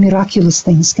things, miraculous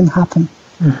things can happen.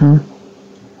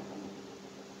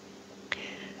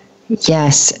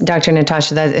 Yes, Dr.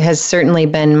 Natasha, that has certainly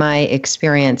been my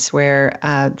experience where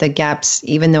the GAPS,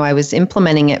 even though I was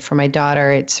implementing it for my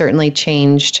daughter, it certainly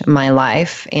changed my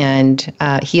life and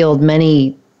healed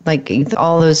many, like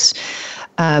all those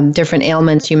different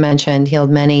ailments you mentioned,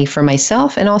 healed many for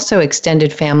myself and also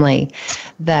extended family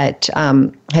that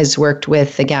has worked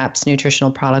with the GAPS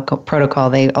nutritional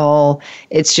protocol.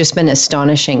 It's just been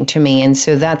astonishing to me. And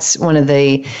so that's one of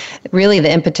the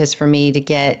impetus for me to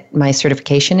get my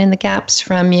certification in the GAPS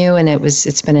from you. And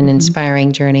it's been an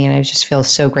inspiring journey. And I just feel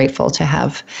so grateful to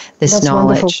have this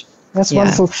knowledge. Wonderful. That's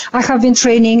wonderful. I have been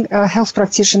training health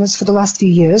practitioners for the last few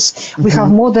years. We have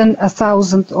more than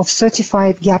 1,000 of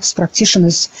certified GAPS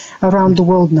practitioners around the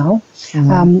world now.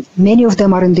 Many of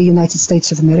them are in the United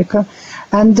States of America.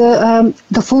 And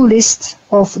the full list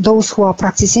of those who are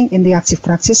practicing in the active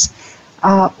practice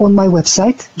are on my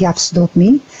website,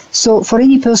 gaps.me. So for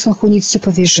any person who needs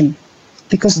supervision,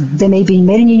 because there may be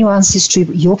many nuances to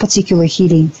your particular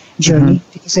healing journey,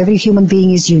 because every human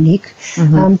being is unique.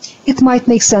 It might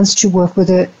make sense to work with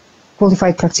a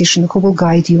qualified practitioner who will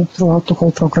guide you throughout the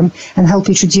whole program and help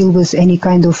you to deal with any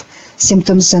kind of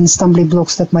symptoms and stumbling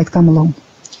blocks that might come along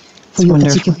for your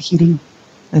particular healing.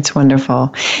 That's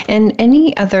wonderful. And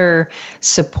any other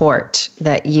support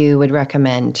that you would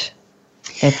recommend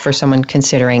for someone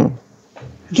considering?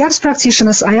 GAPS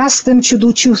practitioners, I ask them to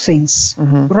do two things,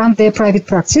 run their private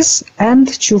practice and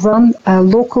to run a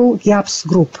local GAPS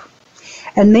group.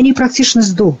 And many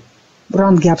practitioners do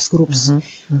run GAPS groups,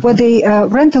 where they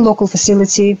rent a local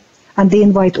facility and they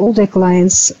invite all their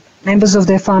clients, members of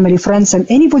their family, friends, and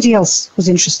anybody else who's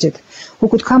interested, who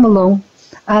could come along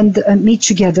and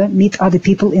meet other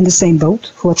people in the same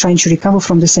boat who are trying to recover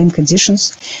from the same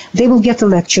conditions. They will get a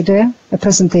lecture there, a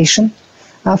presentation,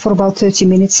 for about 30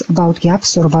 minutes about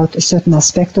GAPS or about a certain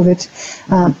aspect of it.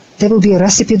 There will be a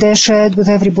recipe there shared with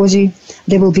everybody.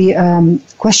 There will be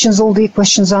questions, all the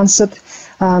questions answered.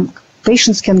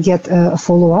 Patients can get a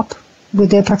follow-up with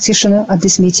their practitioner at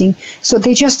this meeting. So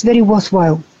they're just very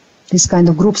worthwhile, these kind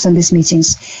of groups and these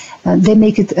meetings. They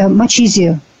make it much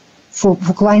easier for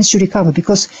clients to recover,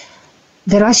 because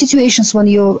there are situations when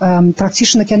your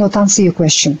practitioner cannot answer your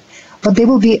question, but there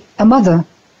will be a mother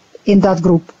in that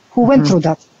group who went through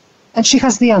that, and she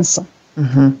has the answer.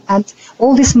 And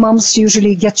all these moms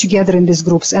usually get together in these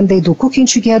groups, and they do cooking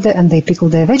together, and they pickle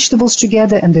their vegetables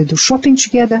together, and they do shopping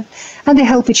together, and they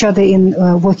help each other in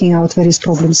working out various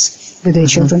problems with their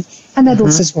children, and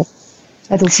adults as well.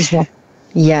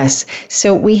 Yes.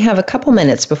 So we have a couple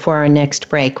minutes before our next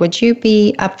break. Would you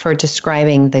be up for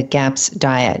describing the GAPS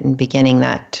diet and beginning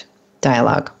that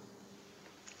dialogue?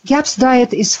 GAPS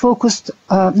diet is focused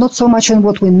not so much on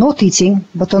what we're not eating,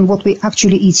 but on what we're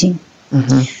actually eating.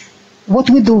 What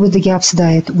we do with the GAPS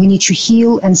diet, we need to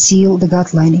heal and seal the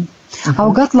gut lining.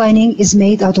 Our gut lining is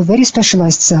made out of very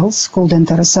specialized cells called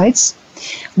enterocytes,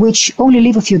 which only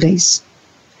live a few days.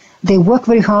 They work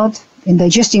very hard in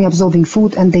digesting, absorbing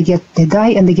food, and they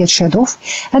die and they get shed off,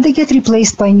 and they get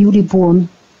replaced by newly born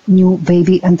new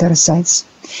baby enterocytes.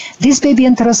 These baby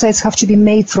enterocytes have to be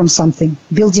made from something.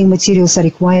 Building materials are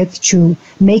required to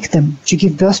make them, to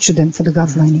give birth to them for the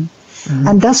gut lining.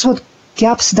 And that's what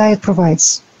GAPS diet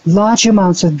provides. large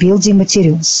amounts of building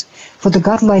materials for the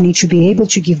gut lining to be able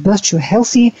to give birth to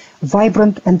healthy,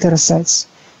 vibrant enterocytes,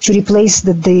 to replace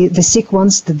the sick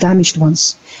ones, the damaged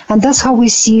ones. And that's how we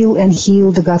seal and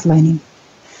heal the gut lining.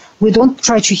 We don't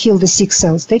try to heal the sick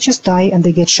cells. They just die and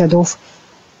they get shed off.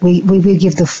 We will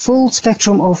give the full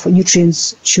spectrum of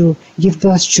nutrients to give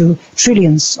birth to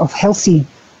trillions of healthy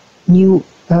new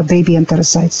baby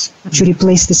enterocytes to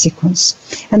replace the sick ones.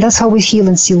 And that's how we heal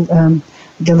and seal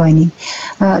the lining.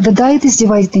 The diet is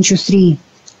divided into 3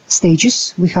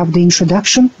 stages. We have the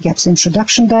introduction, GAPS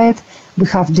introduction diet. We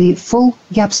have the full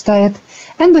GAPS diet.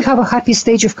 And we have a happy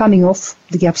stage of coming off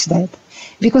the GAPS diet.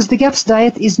 Because the GAPS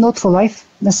diet is not for life,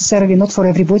 necessarily not for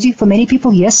everybody. For many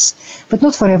people, yes, but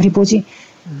not for everybody.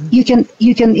 You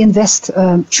can invest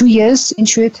 2 years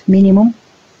into it, minimum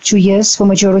 2 years for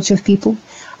majority of people,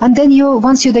 and then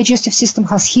once your digestive system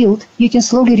has healed, you can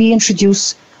slowly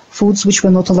reintroduce foods which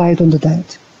were not allowed on the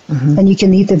diet, and you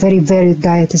can eat a very varied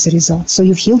diet as a result. So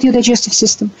you've healed your digestive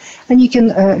system, and you can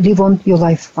live on your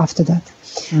life after that.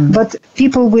 But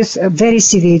people with very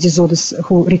severe disorders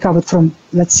who recovered from,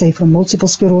 let's say, from multiple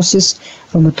sclerosis,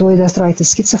 rheumatoid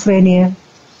arthritis, schizophrenia,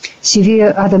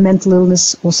 severe other mental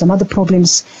illness or some other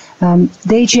problems,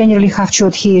 they generally have to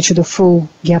adhere to the full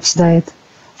GAPS diet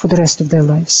for the rest of their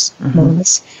lives, more or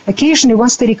less. Occasionally,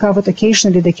 once they recovered,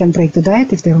 occasionally they can break the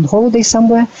diet if they're on holiday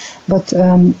somewhere, but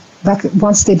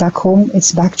once they're back home,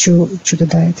 it's back to the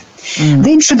diet.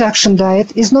 The introduction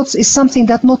diet is something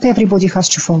that not everybody has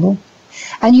to follow,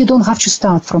 and you don't have to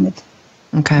start from it.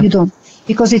 Okay. You don't,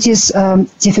 because it is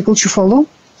difficult to follow.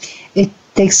 It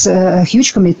takes a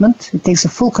huge commitment. It takes a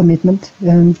full commitment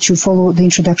to follow the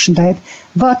introduction diet.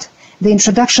 But the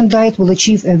introduction diet will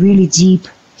achieve a really deep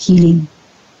healing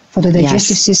for the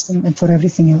digestive system and for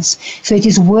everything else. So it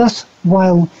is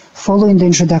worthwhile following the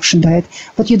introduction diet.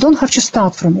 But you don't have to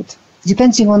start from it.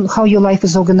 Depending on how your life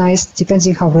is organized,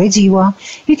 depending how ready you are,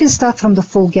 you can start from the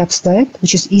full GAPS diet,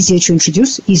 which is easier to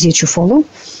introduce, easier to follow.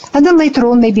 And then later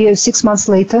on, maybe 6 months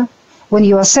later, when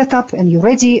you are set up and you're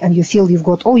ready and you feel you've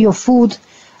got all your food,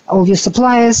 all your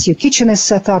supplies, your kitchen is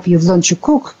set up, you've learned to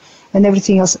cook and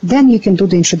everything else, then you can do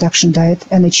the introduction diet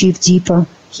and achieve deeper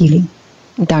healing.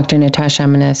 Dr. Natasha,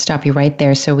 I'm going to stop you right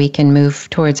there so we can move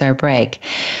towards our break.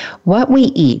 What we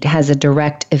eat has a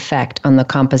direct effect on the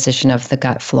composition of the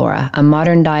gut flora. A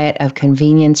modern diet of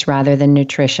convenience rather than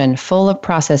nutrition, full of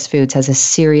processed foods, has a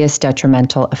serious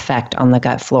detrimental effect on the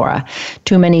gut flora.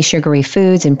 Too many sugary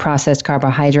foods and processed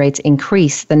carbohydrates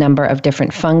increase the number of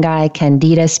different fungi,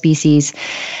 candida species,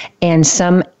 and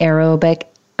some aerobic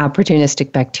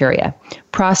opportunistic bacteria.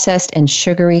 Processed and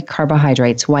sugary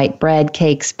carbohydrates, white bread,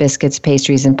 cakes, biscuits,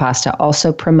 pastries, and pasta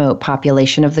also promote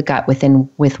population of the gut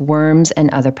with worms and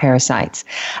other parasites.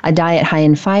 A diet high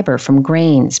in fiber from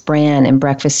grains, bran, and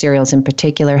breakfast cereals in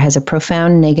particular has a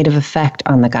profound negative effect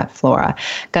on the gut flora,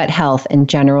 gut health, and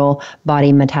general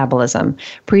body metabolism,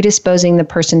 predisposing the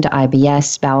person to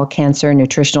IBS, bowel cancer,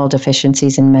 nutritional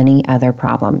deficiencies, and many other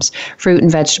problems. Fruit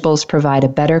and vegetables provide a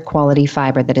better quality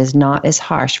fiber that is not as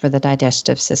harsh for the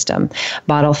digestive system.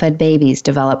 Bottle-fed babies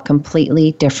develop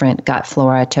completely different gut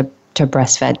flora to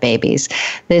breastfed babies.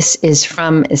 This is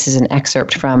an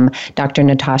excerpt from Dr.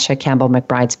 Natasha Campbell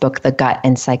McBride's book, The Gut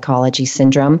and Psychology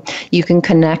Syndrome. You can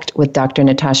connect with Dr.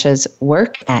 Natasha's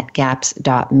work at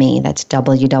gaps.me. That's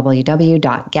www.gaps.me.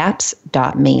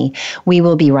 We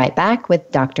will be right back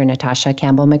with Dr. Natasha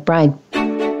Campbell McBride.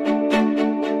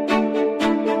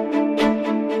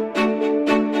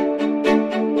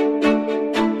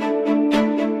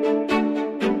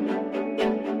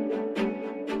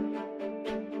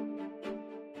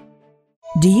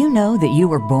 Do you know that you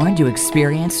were born to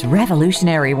experience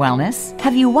revolutionary wellness?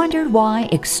 Have you wondered why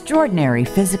extraordinary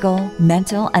physical,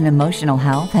 mental, and emotional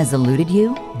health has eluded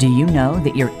you? Do you know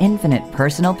that your infinite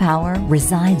personal power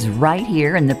resides right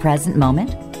here in the present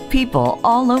moment? People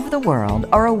all over the world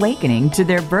are awakening to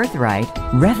their birthright,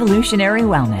 revolutionary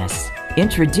wellness.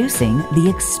 Introducing the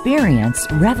Experience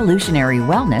Revolutionary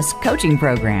Wellness Coaching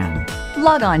Program.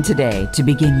 Log on today to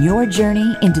begin your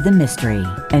journey into the mystery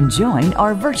and join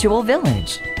our virtual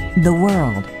village. The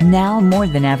world, now more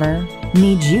than ever,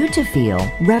 needs you to feel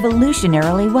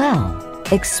revolutionarily well.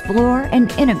 Explore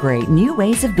and integrate new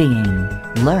ways of being.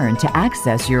 Learn to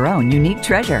access your own unique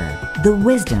treasure, the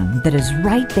wisdom that is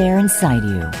right there inside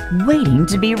you, waiting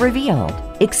to be revealed.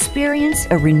 Experience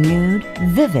a renewed,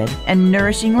 vivid, and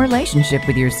nourishing relationship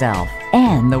with yourself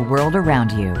and the world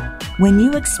around you. When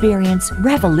you experience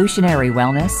revolutionary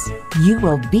wellness, you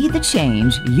will be the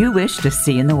change you wish to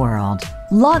see in the world.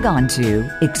 Log on to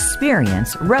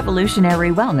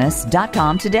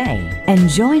experiencerevolutionarywellness.com today and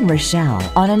join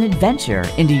Rochelle on an adventure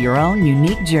into your own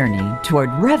unique journey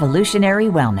toward revolutionary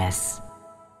wellness.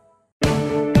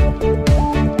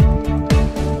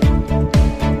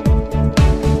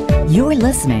 You're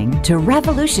listening to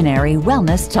Revolutionary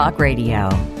Wellness Talk Radio.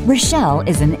 Rochelle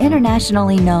is an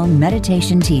internationally known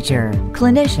meditation teacher,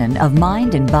 clinician of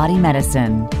mind and body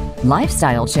medicine,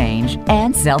 lifestyle change,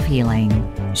 and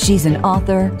self-healing. She's an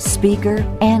author, speaker,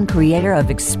 and creator of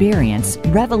Experience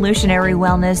Revolutionary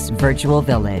Wellness Virtual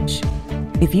Village.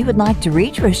 If you would like to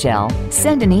reach Rochelle,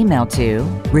 send an email to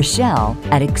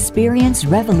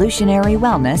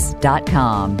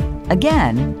Rochelle@experiencerevolutionarywellness.com.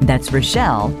 Again, that's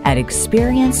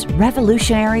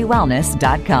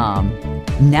Rochelle@experiencerevolutionarywellness.com.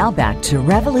 Now back to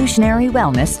Revolutionary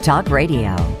Wellness Talk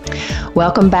Radio.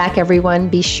 Welcome back, everyone.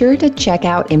 Be sure to check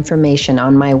out information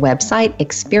on my website,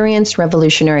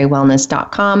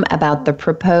 experiencerevolutionarywellness.com, about the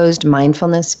proposed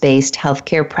mindfulness-based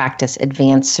healthcare practice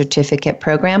advanced certificate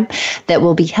program that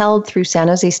will be held through San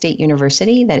Jose State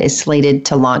University that is slated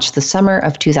to launch the summer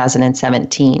of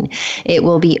 2017. It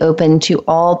will be open to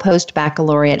all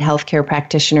post-baccalaureate healthcare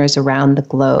practitioners around the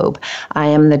globe. I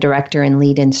am the director and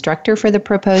lead instructor for the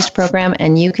proposed program,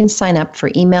 and you can sign up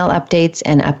for email updates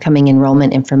and upcoming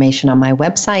enrollment information on my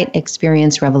website,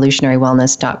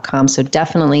 experiencerevolutionarywellness.com. So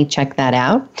definitely check that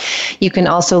out. You can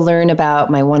also learn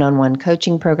about my one-on-one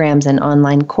coaching programs and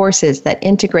online courses that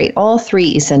integrate all three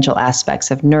essential aspects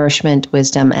of nourishment,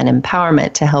 wisdom, and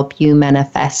empowerment to help you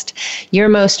manifest your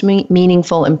most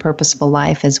meaningful and purposeful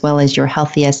life, as well as your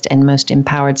healthiest and most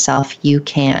empowered self you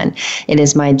can. It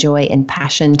is my joy and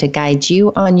passion to guide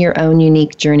you on your own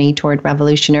unique journey toward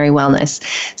revolutionary wellness.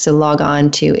 So log on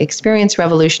to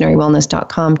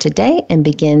experiencerevolutionarywellness.com today and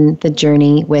begin the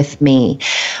journey with me.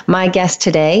 My guest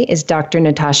today is Dr.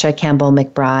 Natasha Campbell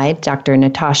McBride. Dr.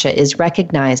 Natasha is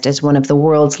recognized as one of the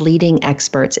world's leading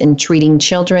experts in treating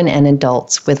children and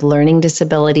adults with learning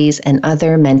disabilities and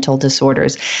other mental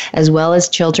disorders, as well as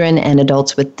children and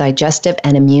adults with digestive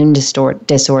and immune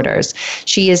disorders.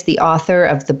 She is the author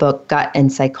of the book Gut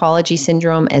and Psychology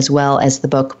Syndrome, as well as the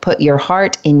book Put Your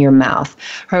Heart in Your Mouth.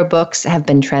 Her books have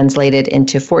been translated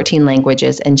into 14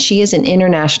 languages, and she is an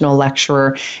international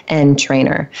lecturer and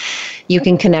trainer. You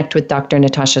can connect with Dr.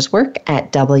 Natasha's work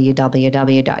at www.gaps.me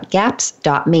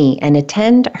and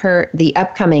attend the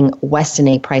upcoming Weston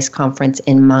A. Price Conference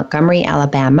in Montgomery,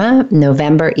 Alabama,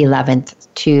 November 11th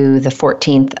to the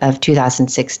 14th of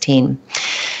 2016.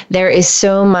 There is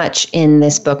so much in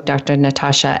this book, Dr.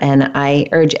 Natasha, and I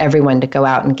urge everyone to go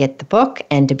out and get the book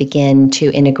and to begin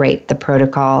to integrate the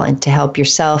protocol and to help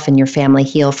yourself and your family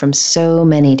heal from so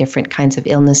many different kinds of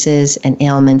illnesses and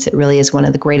ailments. It really is one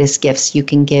of the greatest gifts you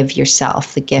can give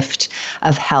yourself, the gift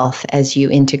of health, as you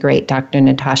integrate Dr.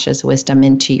 Natasha's wisdom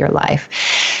into your life.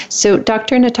 So,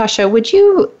 Dr. Natasha, would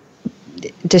you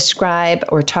describe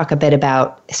or talk a bit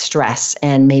about stress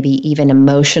and maybe even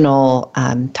emotional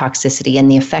toxicity and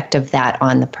the effect of that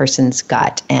on the person's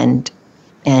gut and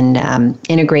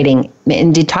integrating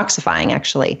and detoxifying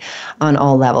actually on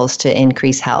all levels to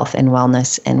increase health and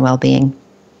wellness and well-being?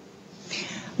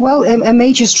 Well, a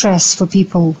major stress for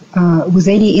people with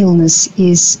any illness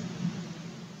is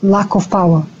lack of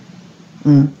power.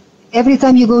 Every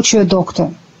time you go to a doctor,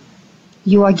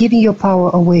 you are giving your power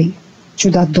away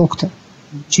to that doctor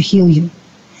to heal you.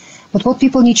 But what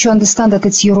people need to understand that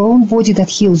it's your own body that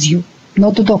heals you,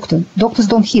 not the doctor. Doctors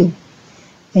don't heal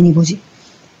anybody.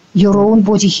 Your own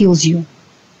body heals you.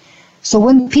 So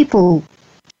when people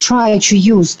try to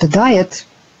use the diet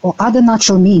or other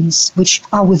natural means which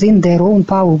are within their own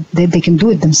power, they can do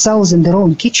it themselves in their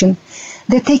own kitchen,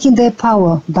 they're taking their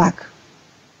power back.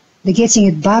 They're getting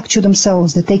it back to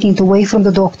themselves. They're taking it away from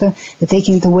the doctor. They're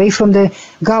taking it away from the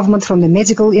government, from the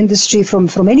medical industry, from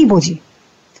anybody.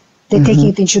 They're taking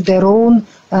it into their own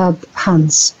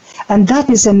hands. And that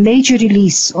is a major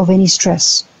release of any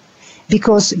stress,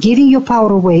 because giving your power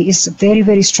away is very,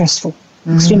 very stressful,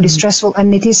 extremely stressful,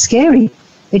 and it is scary.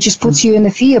 It just puts you in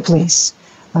a fear place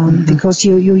because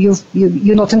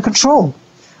you're not in control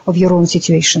of your own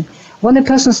situation. When a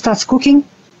person starts cooking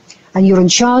and you're in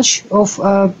charge of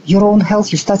your own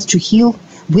health, you start to heal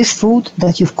with food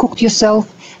that you've cooked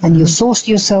yourself and you've sourced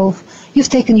yourself. You've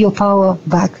taken your power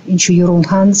back into your own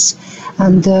hands,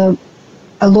 and a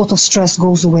lot of stress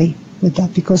goes away with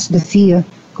that because the fear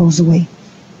goes away.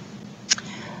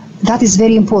 That is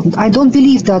very important. I don't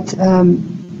believe that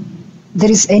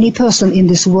there is any person in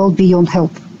this world beyond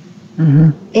help.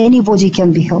 Anybody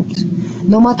can be helped.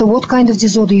 No matter what kind of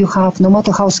disorder you have, no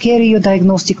matter how scary your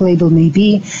diagnostic label may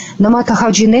be, no matter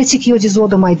how genetic your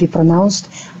disorder might be pronounced,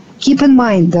 keep in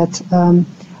mind that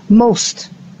most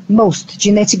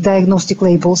genetic diagnostic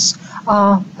labels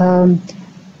are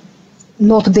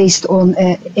not based on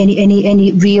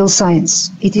any real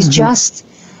science. It is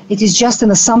just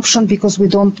an assumption because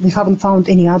we haven't found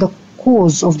any other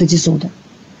cause of the disorder.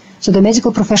 So the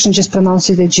medical profession just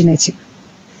pronounces it genetic.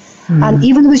 And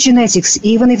even with genetics,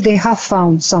 even if they have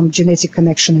found some genetic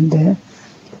connection in there,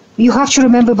 you have to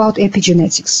remember about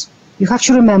epigenetics. You have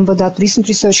to remember that recent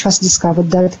research has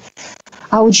discovered that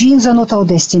our genes are not our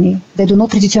destiny. They do not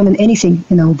predetermine anything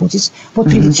in our bodies. What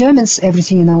predetermines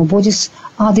everything in our bodies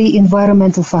are the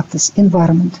environmental factors,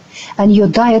 environment. And your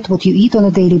diet, what you eat on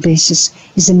a daily basis,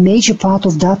 is a major part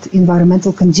of that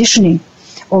environmental conditioning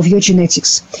of your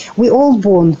genetics. We're all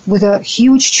born with a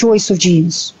huge choice of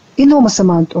genes, enormous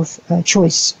amount of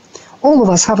choice. All of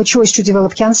us have a choice to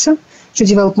develop cancer, to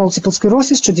develop multiple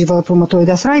sclerosis, to develop rheumatoid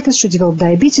arthritis, to develop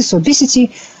diabetes,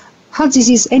 obesity, heart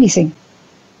disease, anything.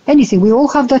 We all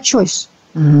have that choice.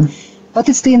 But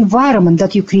it's the environment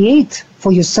that you create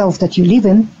for yourself, that you live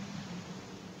in,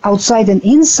 outside and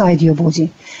inside your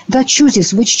body, that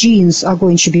chooses which genes are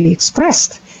going to be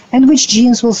expressed and which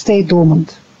genes will stay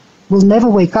dormant, will never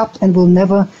wake up and will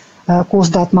never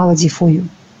cause that malady for you.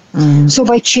 So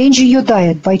by changing your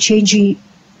diet, by changing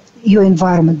your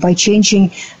environment, by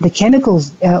changing the chemical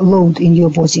load in your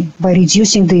body, by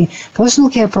reducing the personal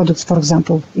care products, for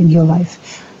example, in your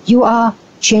life, you are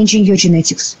changing your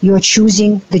genetics. You are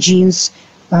choosing the genes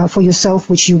for yourself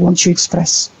which you want to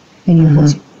express in your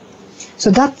body. So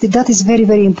that is very,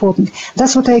 very important.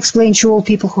 That's what I explain to all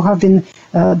people who have been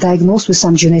diagnosed with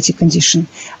some genetic condition.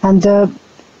 And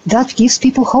that gives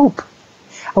people hope.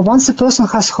 Once a person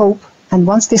has hope, and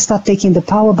once they start taking the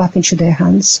power back into their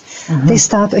hands, they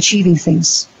start achieving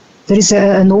things. There is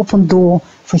an open door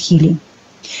for healing.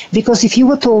 Because if you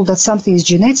were told that something is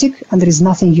genetic and there is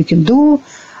nothing you can do,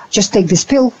 just take this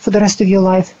pill for the rest of your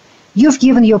life, you've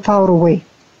given your power away.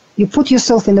 You put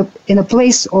yourself in a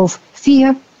place of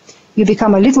fear. You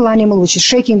become a little animal which is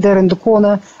shaking there in the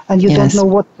corner, and you don't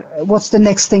know what's the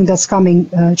next thing that's coming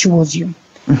towards you.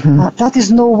 That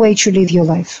is no way to live your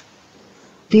life.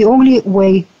 The only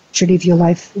way to live your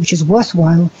life, which is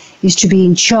worthwhile, is to be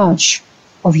in charge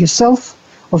of yourself,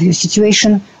 of your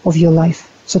situation, of your life.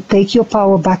 So take your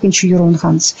power back into your own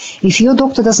hands. If your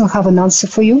doctor doesn't have an answer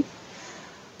for you,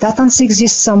 that answer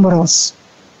exists somewhere else.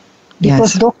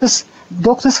 Because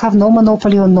doctors have no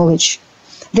monopoly on knowledge.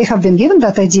 They have been given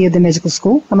that idea at the medical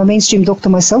school. I'm a mainstream doctor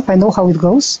myself. I know how it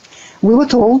goes. We were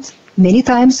told many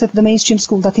times at the mainstream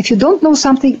school that if you don't know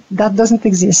something, that doesn't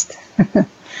exist.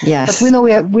 But we know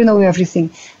everything.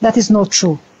 That is not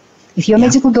true. If your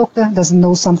medical doctor doesn't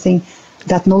know something,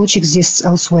 that knowledge exists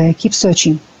elsewhere. Keep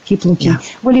searching. Keep looking.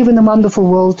 We live in a wonderful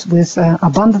world with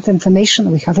abundant information.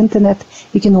 We have internet.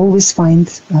 You can always find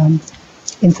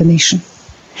information.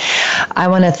 I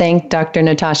want to thank Dr.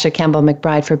 Natasha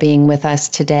Campbell-McBride for being with us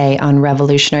today on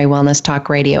Revolutionary Wellness Talk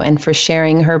Radio and for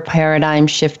sharing her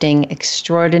paradigm-shifting,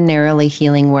 extraordinarily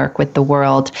healing work with the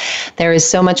world. There is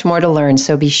so much more to learn,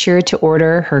 so be sure to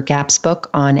order her GAPS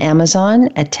book on Amazon,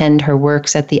 attend her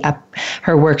workshops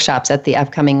at the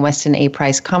upcoming Weston A.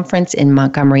 Price Conference in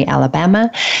Montgomery, Alabama,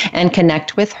 and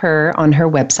connect with her on her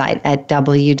website at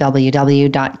www.gaps.me.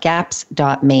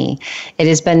 It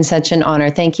has been such an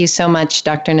honor. Thank you so much,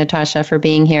 Dr. Natasha, for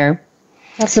being here.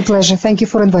 That's a pleasure. Thank you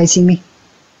for inviting me.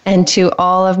 And to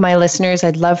all of my listeners,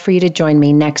 I'd love for you to join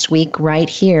me next week right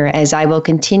here as I will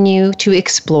continue to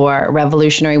explore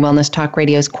Revolutionary Wellness Talk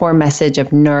Radio's core message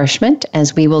of nourishment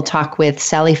as we will talk with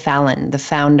Sally Fallon, the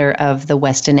founder of the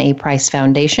Weston A. Price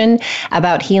Foundation,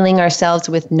 about healing ourselves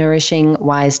with nourishing,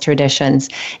 wise traditions.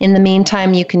 In the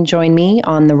meantime, you can join me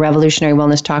on the Revolutionary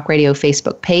Wellness Talk Radio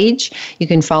Facebook page. You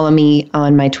can follow me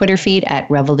on my Twitter feed at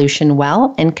Revolution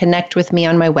Well and connect with me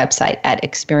on my website at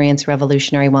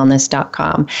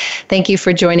experiencerevolutionarywellness.com. Thank you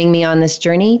for joining me on this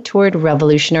journey toward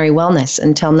revolutionary wellness.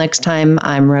 Until next time,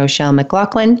 I'm Rochelle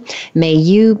McLaughlin. May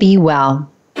you be well.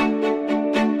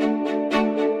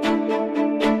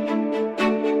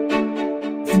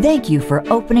 Thank you for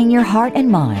opening your heart and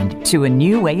mind to a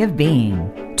new way of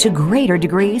being, to greater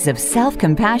degrees of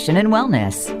self-compassion and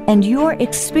wellness, and your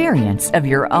experience of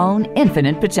your own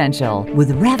infinite potential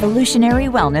with Revolutionary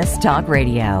Wellness Talk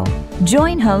Radio.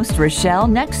 Join host Rochelle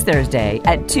next Thursday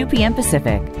at 2 p.m.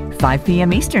 Pacific, 5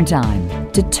 p.m. Eastern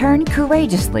Time, to turn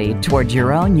courageously towards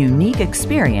your own unique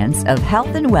experience of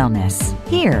health and wellness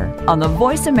here on the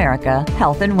Voice America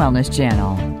Health and Wellness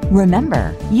Channel.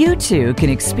 Remember, you too can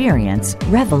experience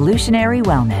revolutionary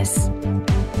wellness.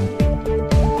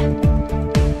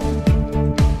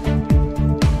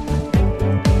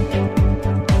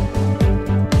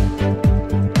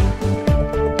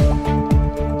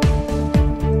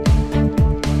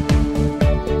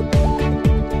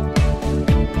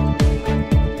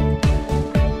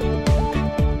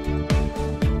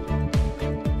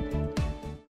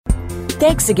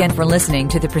 Thanks again for listening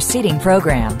to the preceding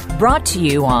program, brought to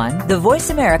you on the Voice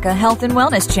America Health and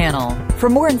Wellness Channel. For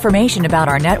more information about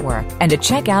our network and to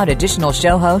check out additional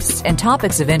show hosts and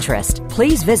topics of interest,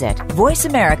 please visit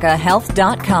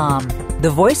voiceamericahealth.com. The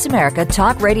Voice America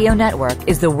Talk Radio Network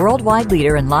is the worldwide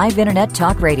leader in live Internet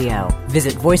talk radio.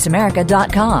 Visit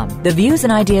voiceamerica.com. The views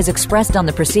and ideas expressed on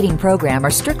the preceding program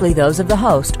are strictly those of the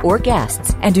host or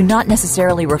guests and do not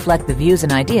necessarily reflect the views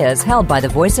and ideas held by the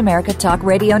Voice America Talk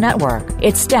Radio Network,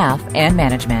 its staff, and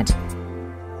management.